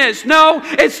loneliness. No,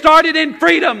 it started in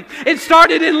freedom. It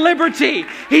started in liberty.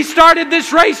 He started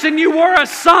this race and you were a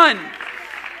son.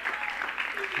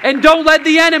 And don't let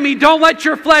the enemy, don't let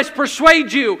your flesh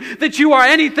persuade you that you are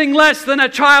anything less than a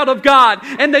child of God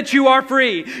and that you are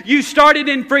free. You started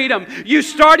in freedom. You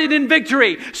started in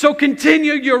victory. So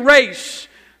continue your race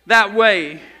that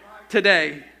way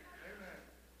today.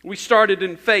 We started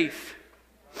in faith.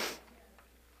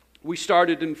 We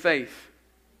started in faith.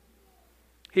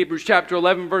 Hebrews chapter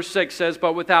 11 verse 6 says,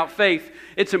 but without faith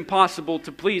it's impossible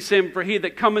to please Him. For he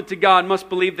that cometh to God must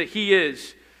believe that He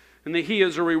is, and that He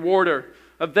is a rewarder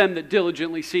of them that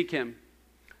diligently seek Him.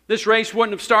 This race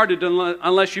wouldn't have started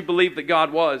unless you believed that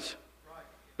God was,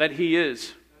 that He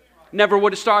is. Never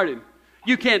would have started.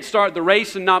 You can't start the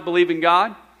race and not believe in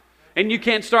God. And you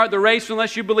can't start the race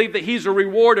unless you believe that He's a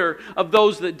rewarder of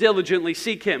those that diligently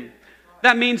seek Him.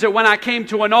 That means that when I came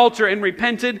to an altar and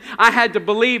repented, I had to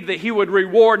believe that He would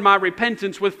reward my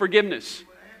repentance with forgiveness.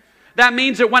 That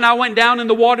means that when I went down in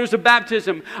the waters of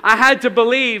baptism, I had to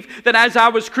believe that as I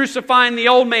was crucifying the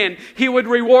old man, He would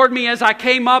reward me as I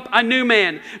came up a new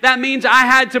man. That means I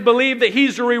had to believe that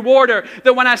He's a rewarder.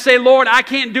 That when I say, Lord, I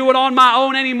can't do it on my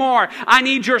own anymore. I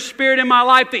need Your Spirit in my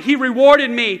life. That He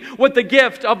rewarded me with the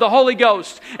gift of the Holy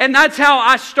Ghost. And that's how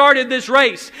I started this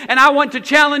race. And I want to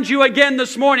challenge you again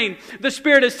this morning. The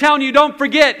Spirit is telling you, don't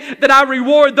forget that I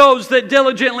reward those that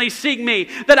diligently seek Me.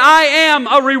 That I am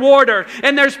a rewarder.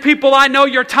 And there's people, I know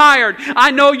you're tired.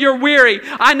 I know you're weary.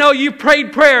 I know you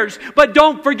prayed prayers. But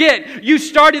don't forget, you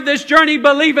started this journey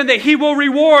believing that He will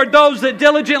reward those that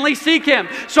diligently seek Him.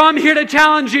 So I'm here to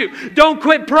challenge you. Don't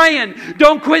quit praying.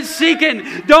 Don't quit seeking.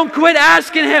 Don't quit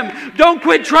asking Him. Don't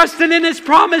quit trusting in His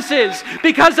promises.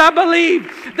 Because I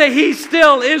believe that He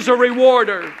still is a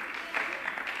rewarder.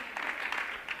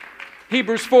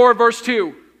 Hebrews 4 verse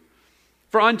 2.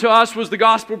 For unto us was the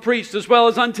gospel preached as well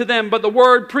as unto them, but the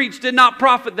word preached did not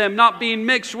profit them, not being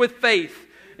mixed with faith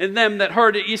in them that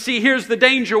heard it. You see, here's the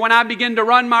danger when I begin to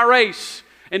run my race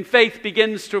and faith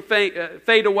begins to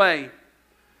fade away.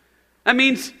 That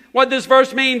means, what this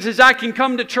verse means is I can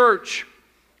come to church.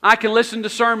 I can listen to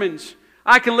sermons.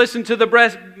 I can listen to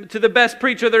the best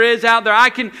preacher there is out there.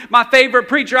 My favorite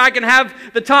preacher, I can have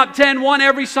the top 10 one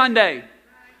every Sunday.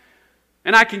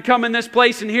 And I can come in this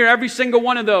place and hear every single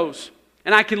one of those.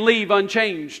 And I can leave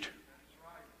unchanged.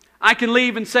 I can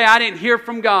leave and say, I didn't hear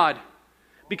from God,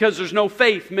 because there's no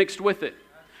faith mixed with it.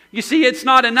 You see, it's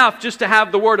not enough just to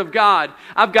have the Word of God.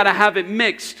 I've got to have it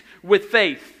mixed with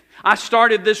faith. I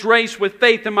started this race with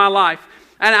faith in my life.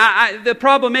 And the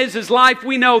problem is life,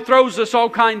 we know, throws us all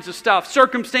kinds of stuff.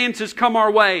 Circumstances come our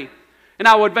way. And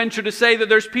I would venture to say that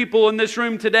there's people in this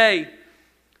room today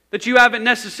that you haven't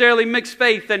necessarily mixed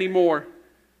faith anymore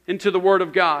into the Word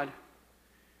of God.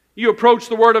 You approach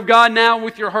the Word of God now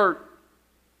with your hurt.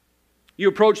 You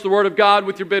approach the Word of God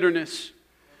with your bitterness.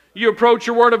 You approach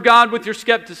your Word of God with your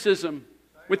skepticism,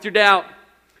 with your doubt.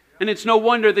 And it's no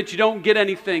wonder that you don't get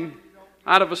anything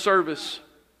out of a service.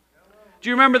 Do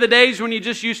you remember the days when you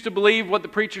just used to believe what the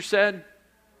preacher said?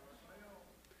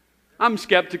 I'm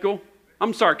skeptical.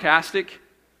 I'm sarcastic.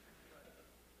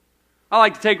 I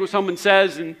like to take what someone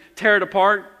says and tear it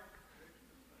apart.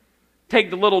 Take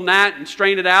the little gnat and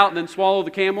strain it out and then swallow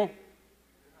the camel.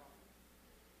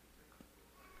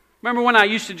 Remember when I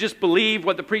used to just believe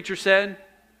what the preacher said?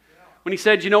 When he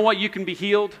said, you know what, you can be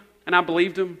healed, and I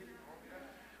believed him.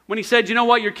 When he said, you know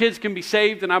what, your kids can be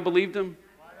saved, and I believed him.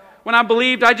 When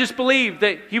I just believed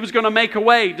that He was going to make a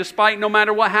way despite no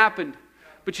matter what happened.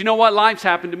 But you know what, life's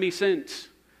happened to me since.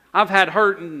 I've had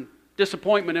hurt and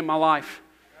disappointment in my life.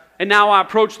 And now I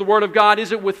approach the Word of God.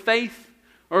 Is it with faith?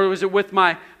 Or is it with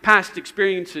my past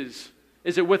experiences?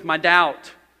 Is it with my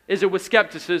doubt? Is it with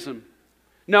skepticism?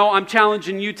 No, I'm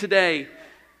challenging you today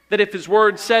that if His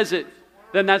Word says it,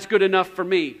 then that's good enough for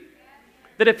me.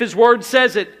 That if His Word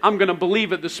says it, I'm going to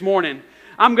believe it this morning.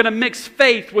 I'm going to mix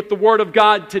faith with the Word of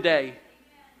God today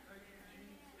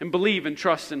and believe and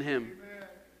trust in Him.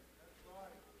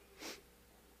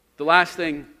 The last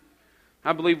thing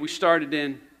I believe we started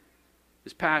in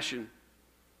is passion.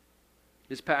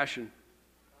 Is passion.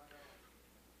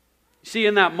 You see,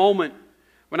 in that moment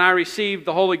when I received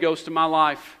the Holy Ghost in my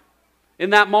life,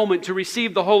 in that moment to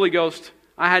receive the Holy Ghost,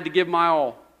 I had to give my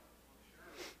all.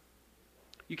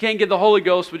 You can't get the Holy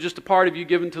Ghost with just a part of you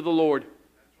given to the Lord.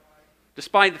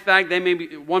 Despite the fact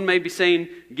one may be saying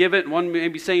give it, one may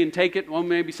be saying take it, one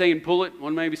may be saying pull it,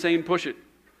 one may be saying push it.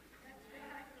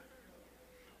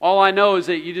 All I know is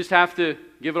that you just have to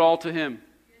give it all to Him.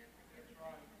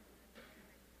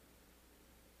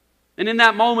 And in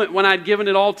that moment when I'd given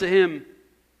it all to Him,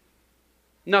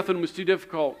 nothing was too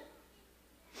difficult.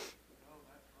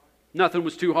 Nothing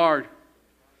was too hard.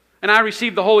 And I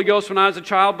received the Holy Ghost when I was a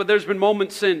child, but there's been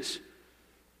moments since,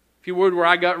 if you would, where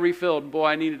I got refilled. Boy,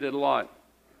 I needed it a lot.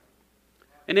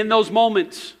 And in those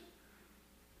moments,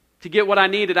 to get what I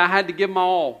needed, I had to give my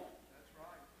all.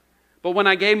 But when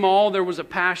I gave my all, there was a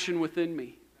passion within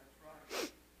me.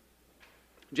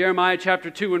 Jeremiah chapter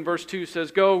 2 and verse 2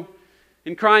 says, "Go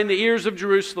and cry in the ears of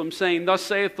Jerusalem, saying, Thus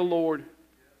saith the Lord,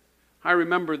 I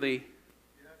remember thee."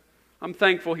 I'm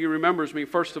thankful He remembers me,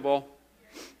 first of all.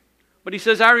 But He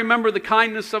says, "I remember the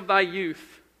kindness of thy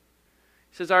youth."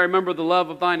 He says, "I remember the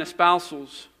love of thine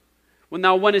espousals, when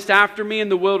thou wentest after me in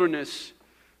the wilderness,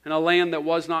 in a land that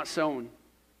was not sown."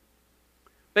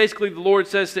 Basically, the Lord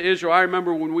says to Israel, I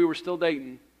remember when we were still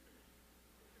dating.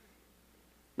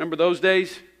 Remember those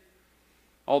days?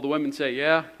 All the women say,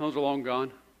 yeah, those are long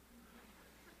gone.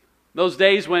 Those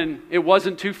days when it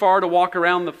wasn't too far to walk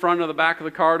around the front or the back of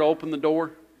the car to open the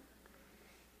door.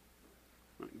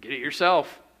 Get it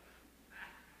yourself.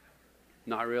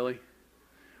 Not really.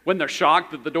 When they're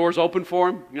shocked that the door's open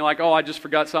for them, you're like, oh, I just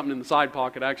forgot something in the side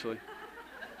pocket, actually.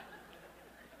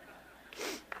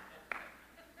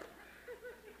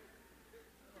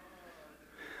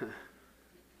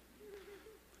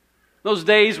 Those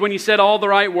days when you said all the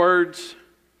right words,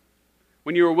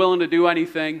 when you were willing to do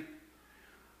anything.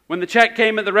 When the check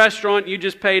came at the restaurant, you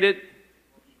just paid it.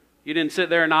 You didn't sit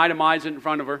there and itemize it in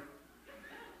front of her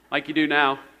like you do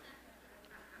now.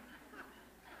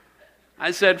 I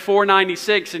said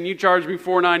 $4.96 and you charged me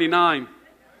 $4.99.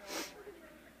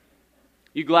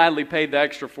 You gladly paid the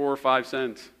extra 4 or 5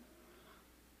 cents.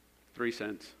 3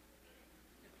 cents.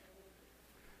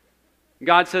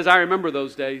 God says, I remember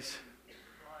those days.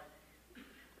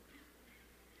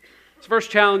 This verse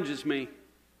challenges me.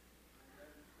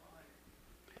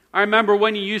 I remember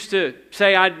when you used to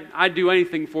say, I'd do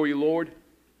anything for you, Lord.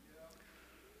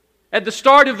 At the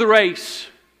start of the race,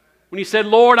 when you said,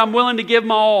 Lord, I'm willing to give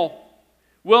my all.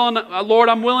 Lord,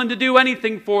 I'm willing to do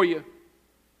anything for you.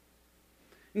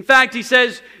 In fact, He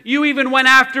says, you even went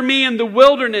after me in the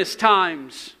wilderness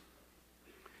times.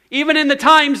 Even in the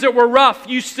times that were rough,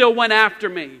 you still went after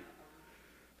me.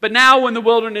 But now in the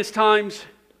wilderness times,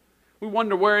 we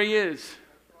wonder where He is.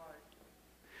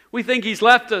 We think He's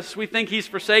left us. We think He's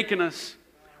forsaken us.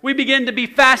 We begin to be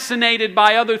fascinated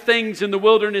by other things in the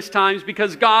wilderness times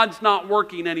because God's not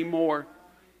working anymore.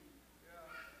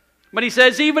 But He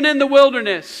says, even in the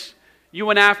wilderness, you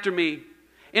went after me.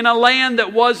 In a land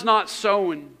that was not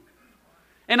sown.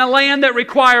 In a land that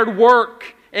required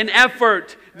work and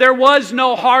effort. There was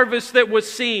no harvest that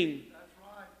was seen.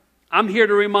 I'm here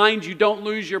to remind you, don't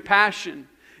lose your passion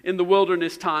in the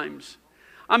wilderness times.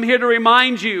 I'm here to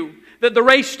remind you that the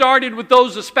race started with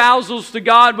those espousals to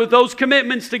God, with those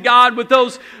commitments to God, with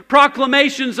those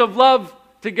proclamations of love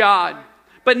to God.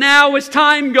 But now as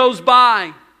time goes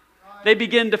by, they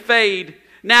begin to fade.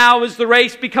 Now as the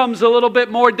race becomes a little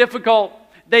bit more difficult,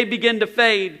 they begin to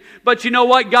fade. But you know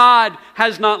what? God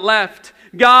has not left.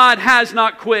 God has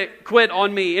not quit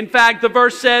on me. In fact, the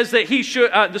verse says that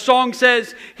the song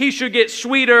says He should get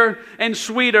sweeter and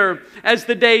sweeter as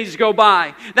the days go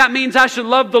by. That means I should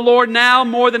love the Lord now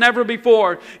more than ever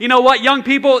before. You know what, young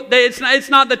people? It's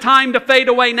not the time to fade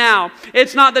away now.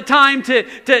 It's not the time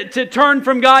to turn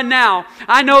from God now.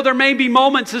 I know there may be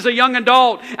moments as a young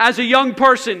adult, as a young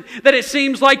person, that it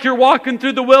seems like you're walking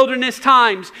through the wilderness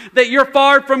times, that you're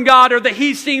far from God or that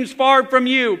He seems far from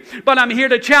you. But I'm here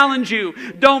to challenge you.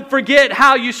 Don't forget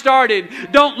how you started.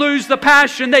 Don't lose the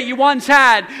passion that you once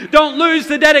had. Don't lose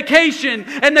the dedication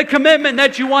and the commitment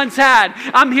that you once had.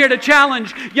 I'm here to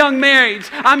challenge young marrieds.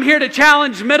 I'm here to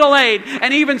challenge middle-aged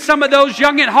and even some of those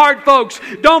young at heart folks.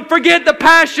 Don't forget the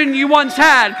passion you once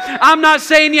had. I'm not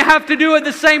saying you have to do it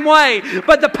the same way,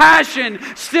 but the passion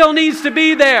still needs to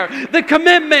be there. The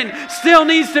commitment still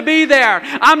needs to be there.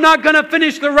 I'm not going to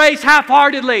finish the race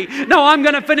half-heartedly. No, I'm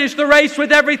going to finish the race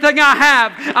with everything I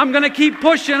have. I'm going to keep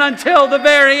pushing until the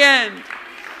very end.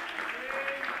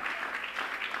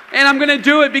 And I'm going to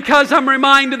do it because I'm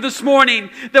reminded this morning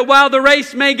that while the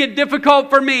race may get difficult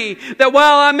for me, that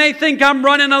while I may think I'm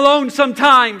running alone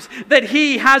sometimes, that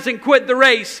He hasn't quit the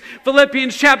race.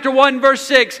 Philippians chapter 1 verse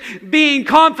 6, being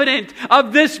confident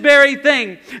of this very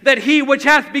thing, that He which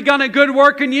hath begun a good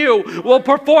work in you will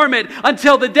perform it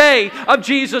until the day of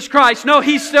Jesus Christ. No,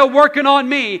 He's still working on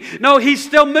me. No, He's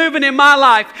still moving in my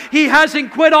life. He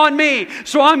hasn't quit on me,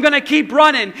 so I'm going to keep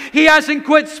running. He hasn't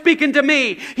quit speaking to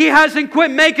me. He hasn't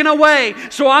quit making a way,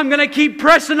 so I'm going to keep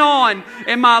pressing on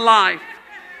in my life.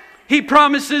 He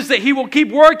promises that He will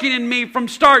keep working in me from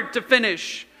start to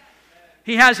finish.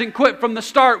 He hasn't quit from the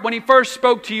start when He first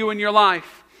spoke to you in your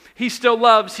life. He still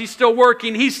loves. He's still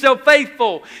working. He's still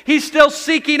faithful. He's still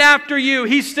seeking after you.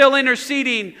 He's still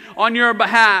interceding on your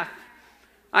behalf.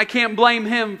 I can't blame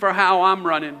Him for how I'm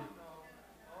running.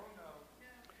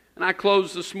 And I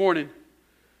close this morning.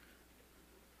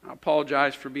 I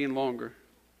apologize for being longer.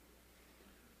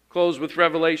 Close with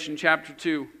Revelation chapter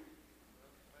 2.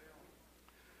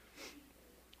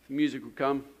 The music will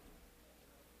come.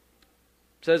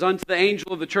 It says, unto the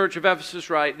angel of the church of Ephesus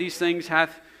write, these things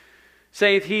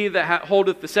saith he that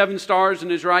holdeth the 7 stars in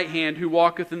his right hand, who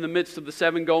walketh in the midst of the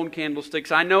 7 golden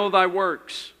candlesticks. I know thy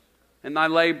works, and thy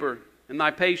labor, and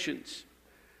thy patience,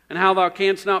 and how thou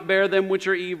canst not bear them which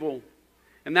are evil.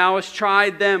 And thou hast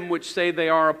tried them which say they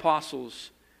are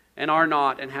apostles, and are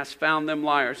not, and hast found them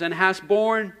liars, and hast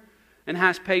borne, and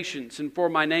hast patience, and for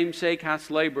my name's sake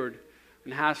hast labored,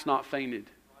 and hast not fainted.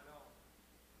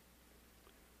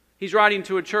 He's writing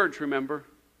to a church, remember?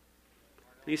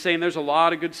 And he's saying there's a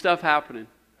lot of good stuff happening.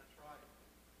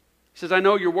 He says, I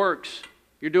know your works.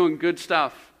 You're doing good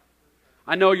stuff.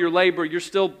 I know your labor. You're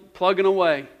still plugging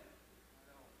away.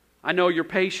 I know your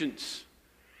patience.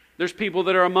 There's people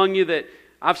that are among you that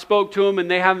I've spoke to them and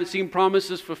they haven't seen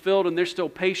promises fulfilled, and they're still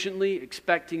patiently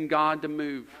expecting God to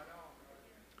move.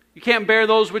 You can't bear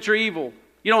those which are evil.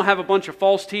 You don't have a bunch of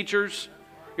false teachers.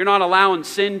 You're not allowing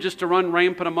sin just to run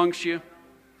rampant amongst you.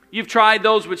 You've tried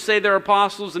those which say they're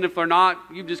apostles, and if they're not,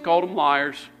 you've just called them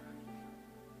liars.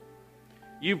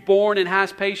 You've borne and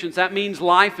has patience. That means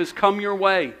life has come your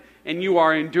way, and you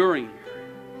are enduring.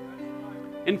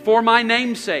 And for my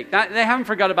name's sake, they haven't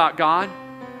forgot about God.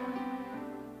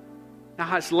 Now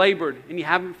has labored, and you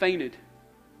haven't fainted.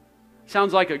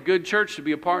 Sounds like a good church to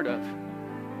be a part of.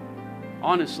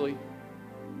 Honestly.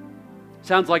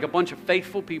 Sounds like a bunch of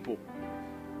faithful people.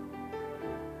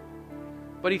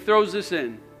 But he throws this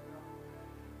in.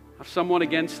 Of someone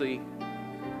against thee,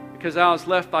 because thou hast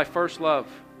left thy first love.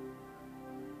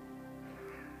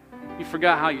 You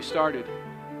forgot how you started.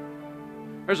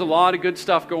 There's a lot of good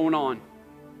stuff going on.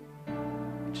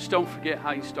 Just don't forget how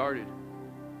you started.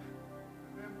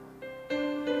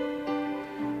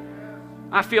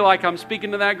 I feel like I'm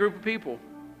speaking to that group of people.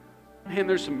 Man,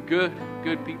 there's some good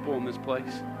people in this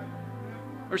place.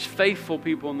 There's faithful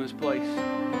people in this place.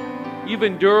 You've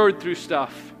endured through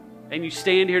stuff, and you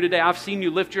stand here today. I've seen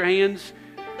you lift your hands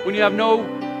when you have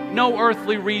no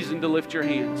earthly reason to lift your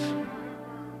hands.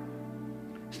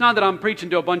 It's not that I'm preaching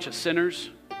to a bunch of sinners.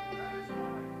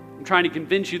 I'm trying to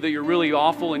convince you that you're really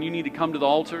awful and you need to come to the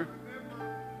altar.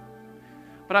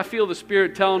 But I feel the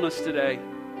Spirit telling us today,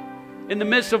 in the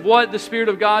midst of what the Spirit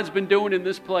of God's been doing in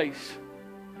this place,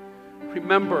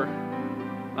 remember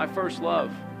thy first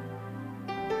love.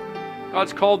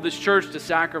 God's called this church to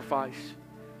sacrifice.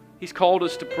 He's called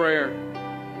us to prayer.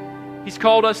 He's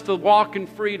called us to walk in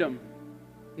freedom,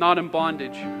 not in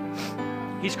bondage.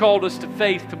 He's called us to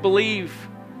faith, to believe.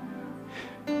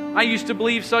 I used to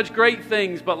believe such great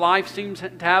things, but life seems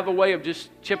to have a way of just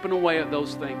chipping away at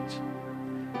those things.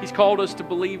 He's called us to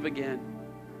believe again.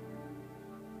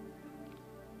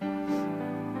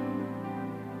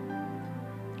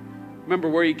 Remember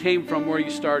where you came from, where you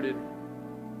started.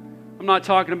 I'm not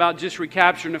talking about just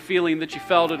recapturing a feeling that you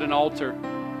felt at an altar.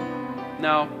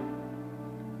 No.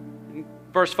 In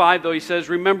verse 5, though, he says,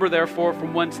 remember therefore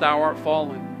from whence thou art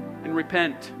fallen, and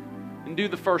repent, and do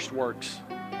the first works.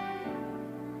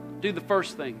 Do the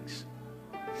first things.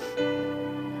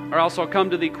 Or else I'll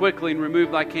come to thee quickly and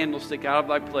remove thy candlestick out of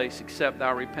thy place, except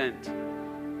thou repent.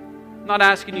 I'm not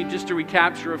asking you just to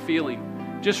recapture a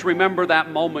feeling. Just remember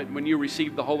that moment when you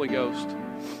received the Holy Ghost.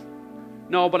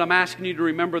 No, but I'm asking you to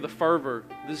remember the fervor,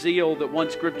 the zeal that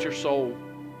once gripped your soul.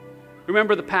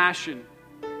 Remember the passion.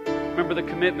 Remember the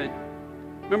commitment.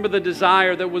 Remember the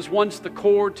desire that was once the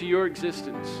core to your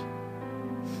existence.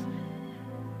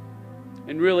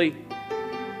 And really,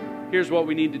 here's what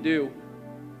we need to do.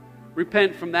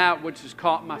 Repent from that which has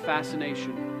caught my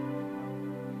fascination.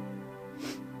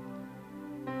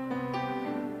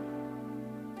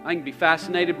 I can be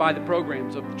fascinated by the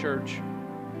programs of the church.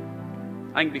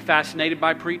 I can be fascinated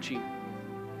by preaching.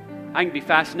 I can be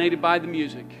fascinated by the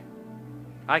music.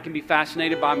 I can be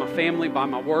fascinated by my family, by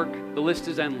my work. The list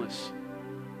is endless.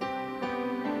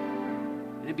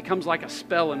 And it becomes like a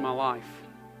spell in my life.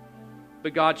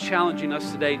 But God's challenging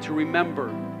us today to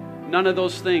remember none of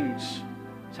those things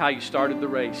is how you started the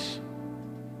race.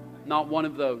 Not one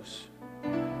of those.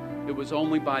 It was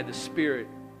only by the Spirit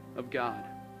of God.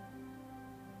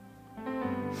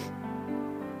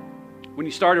 When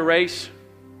you start a race,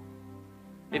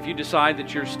 if you decide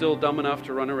that you're still dumb enough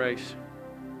to run a race,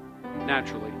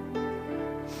 naturally,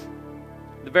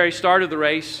 the very start of the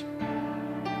race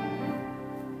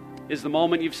is the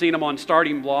moment you've seen them on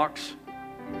starting blocks.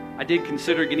 I did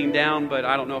consider getting down, but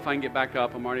I don't know if I can get back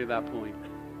up. I'm already at that point.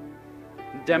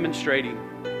 Demonstrating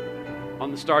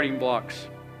on the starting blocks.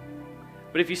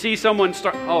 But if you see someone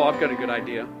start, oh, I've got a good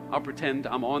idea. I'll pretend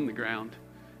I'm on the ground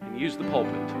and use the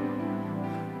pulpit.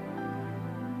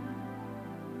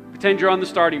 Pretend you're on the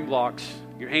starting blocks.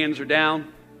 Your hands are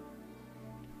down.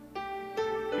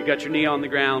 You got your knee on the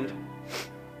ground.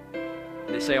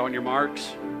 They say on your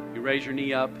marks. You raise your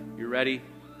knee up. You're ready.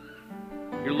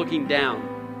 You're looking down.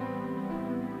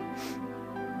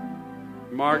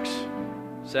 Marks,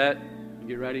 set, you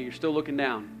get ready. You're still looking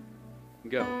down.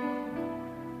 Go.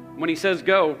 When he says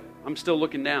go, I'm still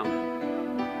looking down.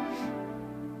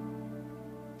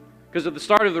 Because at the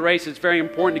start of the race, it's very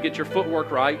important to get your footwork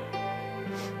right.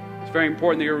 It's very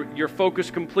important that you're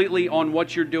focused completely on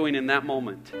what you're doing in that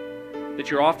moment. That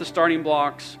you're off the starting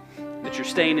blocks, that you're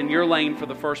staying in your lane for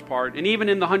the first part. And even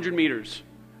in the 100 meters,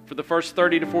 for the first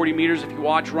 30 to 40 meters, if you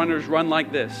watch runners run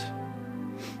like this,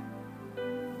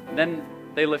 then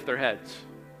they lift their heads.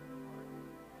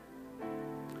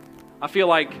 I feel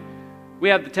like we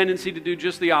have the tendency to do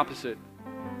just the opposite.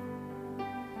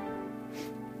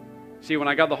 See, when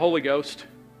I got the Holy Ghost,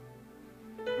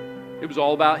 it was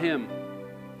all about Him.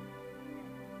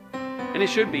 And it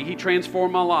should be. He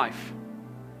transformed my life.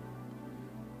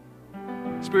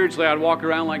 Spiritually, I'd walk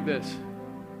around like this.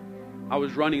 I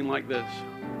was running like this.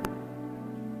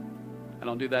 I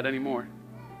don't do that anymore.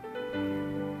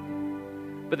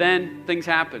 But then things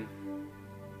happen.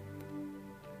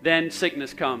 Then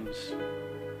sickness comes.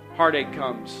 Heartache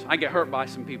comes. I get hurt by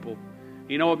some people.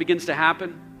 You know what begins to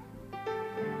happen?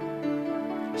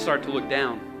 I start to look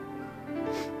down.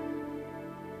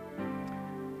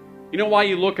 You know why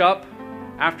you look up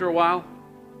after a while?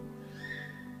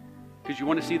 Because you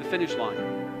want to see the finish line.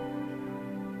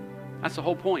 That's the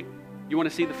whole point. You want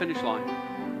to see the finish line.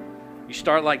 You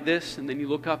start like this, and then you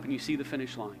look up and you see the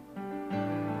finish line.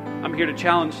 I'm here to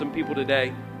challenge some people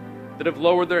today that have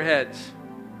lowered their heads.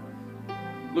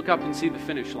 Look up and see the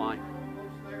finish line.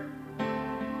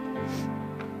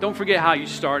 Don't forget how you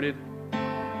started.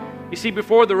 You see,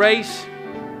 before the race,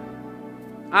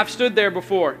 I've stood there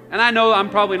before, and I know I'm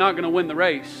probably not going to win the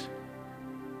race.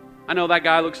 I know that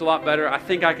guy looks a lot better. I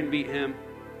think I can beat him.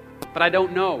 But I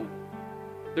don't know.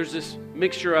 There's this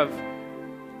mixture of,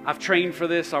 I've trained for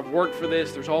this, I've worked for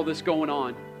this, there's all this going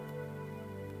on.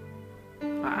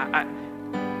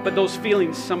 But those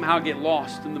feelings somehow get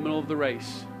lost in the middle of the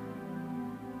race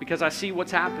because I see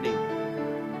what's happening.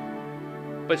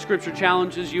 But Scripture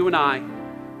challenges you and I,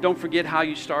 don't forget how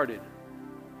you started.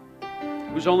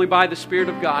 It was only by the Spirit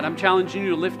of God. I'm challenging you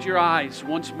to lift your eyes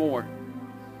once more.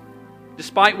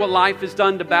 Despite what life has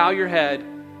done to bow your head,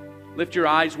 lift your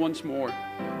eyes once more.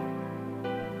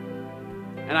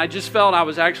 And I just felt I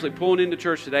was actually pulling into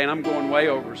church today, and I'm going way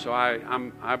over, so I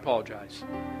apologize.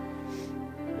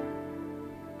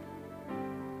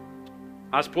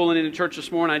 I was pulling into church this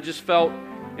morning. I just felt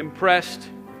impressed.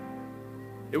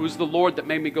 It was the Lord that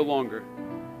made me go longer.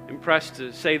 Impressed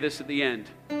to say this at the end.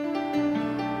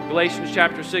 Galatians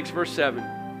chapter 6, verse 7.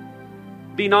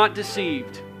 Be not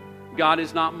deceived. God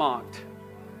is not mocked.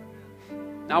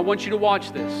 Now I want you to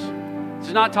watch this. This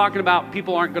is not talking about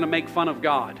people aren't going to make fun of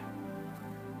God.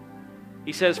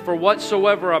 He says, for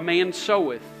whatsoever a man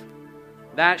soweth,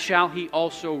 that shall he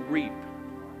also reap.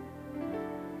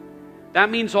 That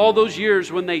means all those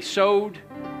years when they sowed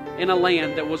in a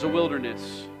land that was a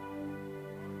wilderness,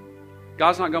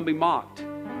 God's not going to be mocked.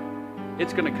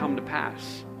 It's going to come to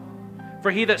pass.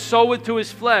 For he that soweth to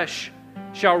his flesh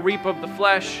shall reap of the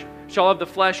flesh, shall of the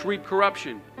flesh reap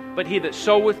corruption. But he that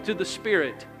soweth to the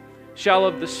Spirit shall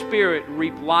of the Spirit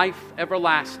reap life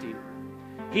everlasting.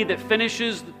 He that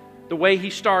finishes the way he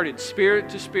started, spirit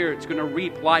to spirit, is going to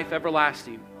reap life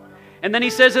everlasting. And then he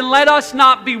says, and let us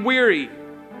not be weary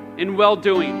in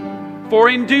well-doing, for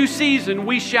in due season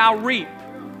we shall reap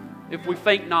if we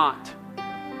faint not.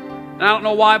 And I don't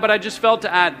know why, but I just felt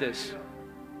to add this.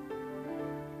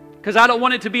 Because I don't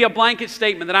want it to be a blanket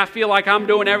statement that I feel like I'm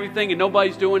doing everything and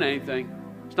nobody's doing anything.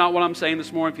 It's not what I'm saying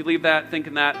this morning. If you leave that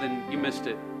thinking that, then you missed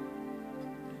it.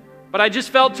 But I just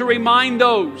felt to remind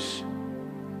those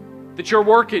that you're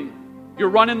working, you're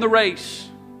running the race.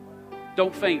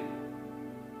 Don't faint.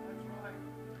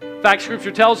 In fact,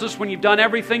 Scripture tells us when you've done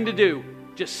everything to do,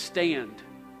 just stand.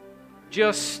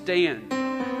 Just stand.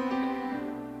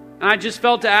 And I just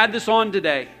felt to add this on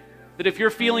today, that if you're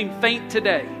feeling faint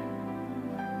today,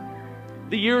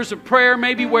 the years of prayer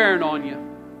may be wearing on you.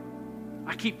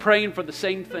 I keep praying for the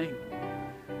same thing.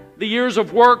 The years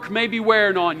of work may be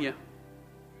wearing on you.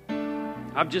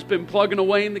 I've just been plugging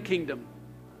away in the kingdom.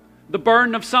 The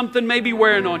burden of something may be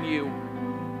wearing on you.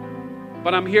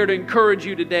 But I'm here to encourage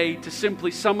you today to simply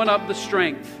summon up the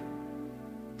strength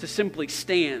to simply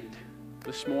stand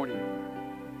this morning.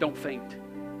 Don't faint.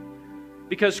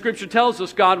 Because Scripture tells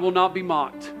us God will not be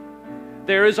mocked.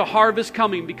 There is a harvest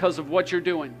coming because of what you're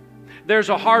doing. There's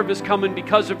a harvest coming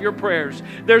because of your prayers.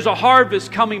 There's a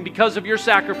harvest coming because of your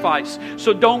sacrifice.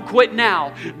 So don't quit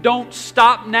now. Don't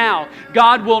stop now.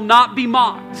 God will not be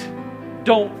mocked.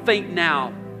 Don't faint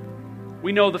now.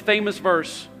 We know the famous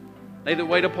verse, they that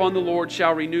wait upon the Lord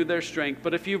shall renew their strength.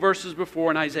 But a few verses before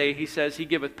in Isaiah, he says, He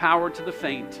giveth power to the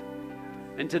faint,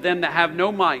 and to them that have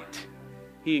no might,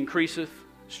 He increaseth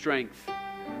strength.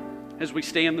 As we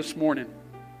stand this morning,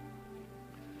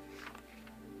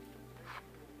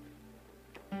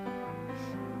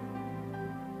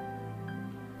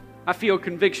 I feel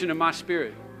conviction in my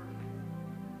spirit.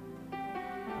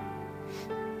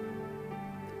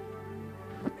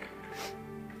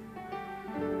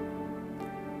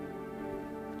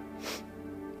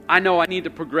 I know I need to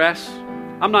progress.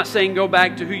 I'm not saying go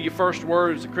back to who you first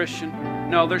were as a Christian.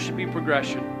 No, there should be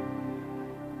progression.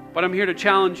 But I'm here to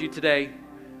challenge you today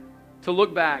to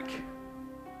look back.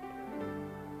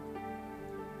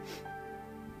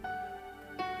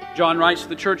 John writes to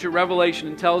the church at Revelation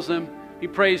and tells them, he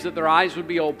prays that their eyes would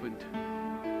be opened.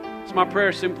 It's my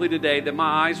prayer simply today that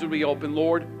my eyes would be open.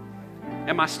 Lord,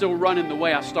 am I still running the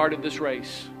way I started this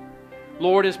race?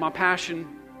 Lord, is my passion,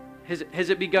 has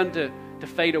it begun to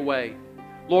fade away?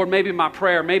 Lord, maybe my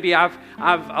prayer, maybe I've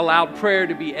allowed prayer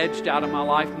to be edged out of my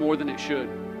life more than it should.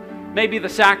 Maybe the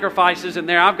sacrifice isn't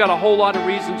there. I've got a whole lot of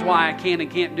reasons why I can and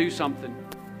can't do something.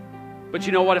 But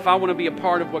you know what? If I want to be a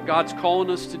part of what God's calling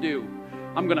us to do,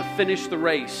 I'm going to finish the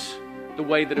race the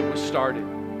way that it was started.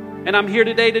 And I'm here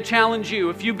today to challenge you.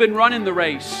 If you've been running the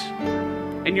race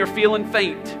and you're feeling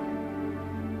faint,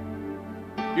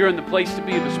 you're in the place to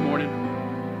be this morning.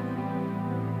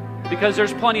 Because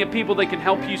there's plenty of people that can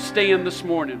help you stand this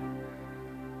morning.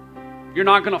 You're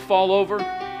not going to fall over,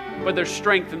 but there's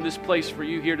strength in this place for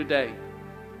you here today.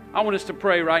 I want us to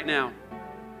pray right now.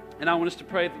 And I want us to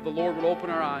pray that the Lord would open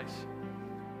our eyes.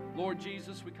 Lord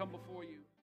Jesus, we come before you.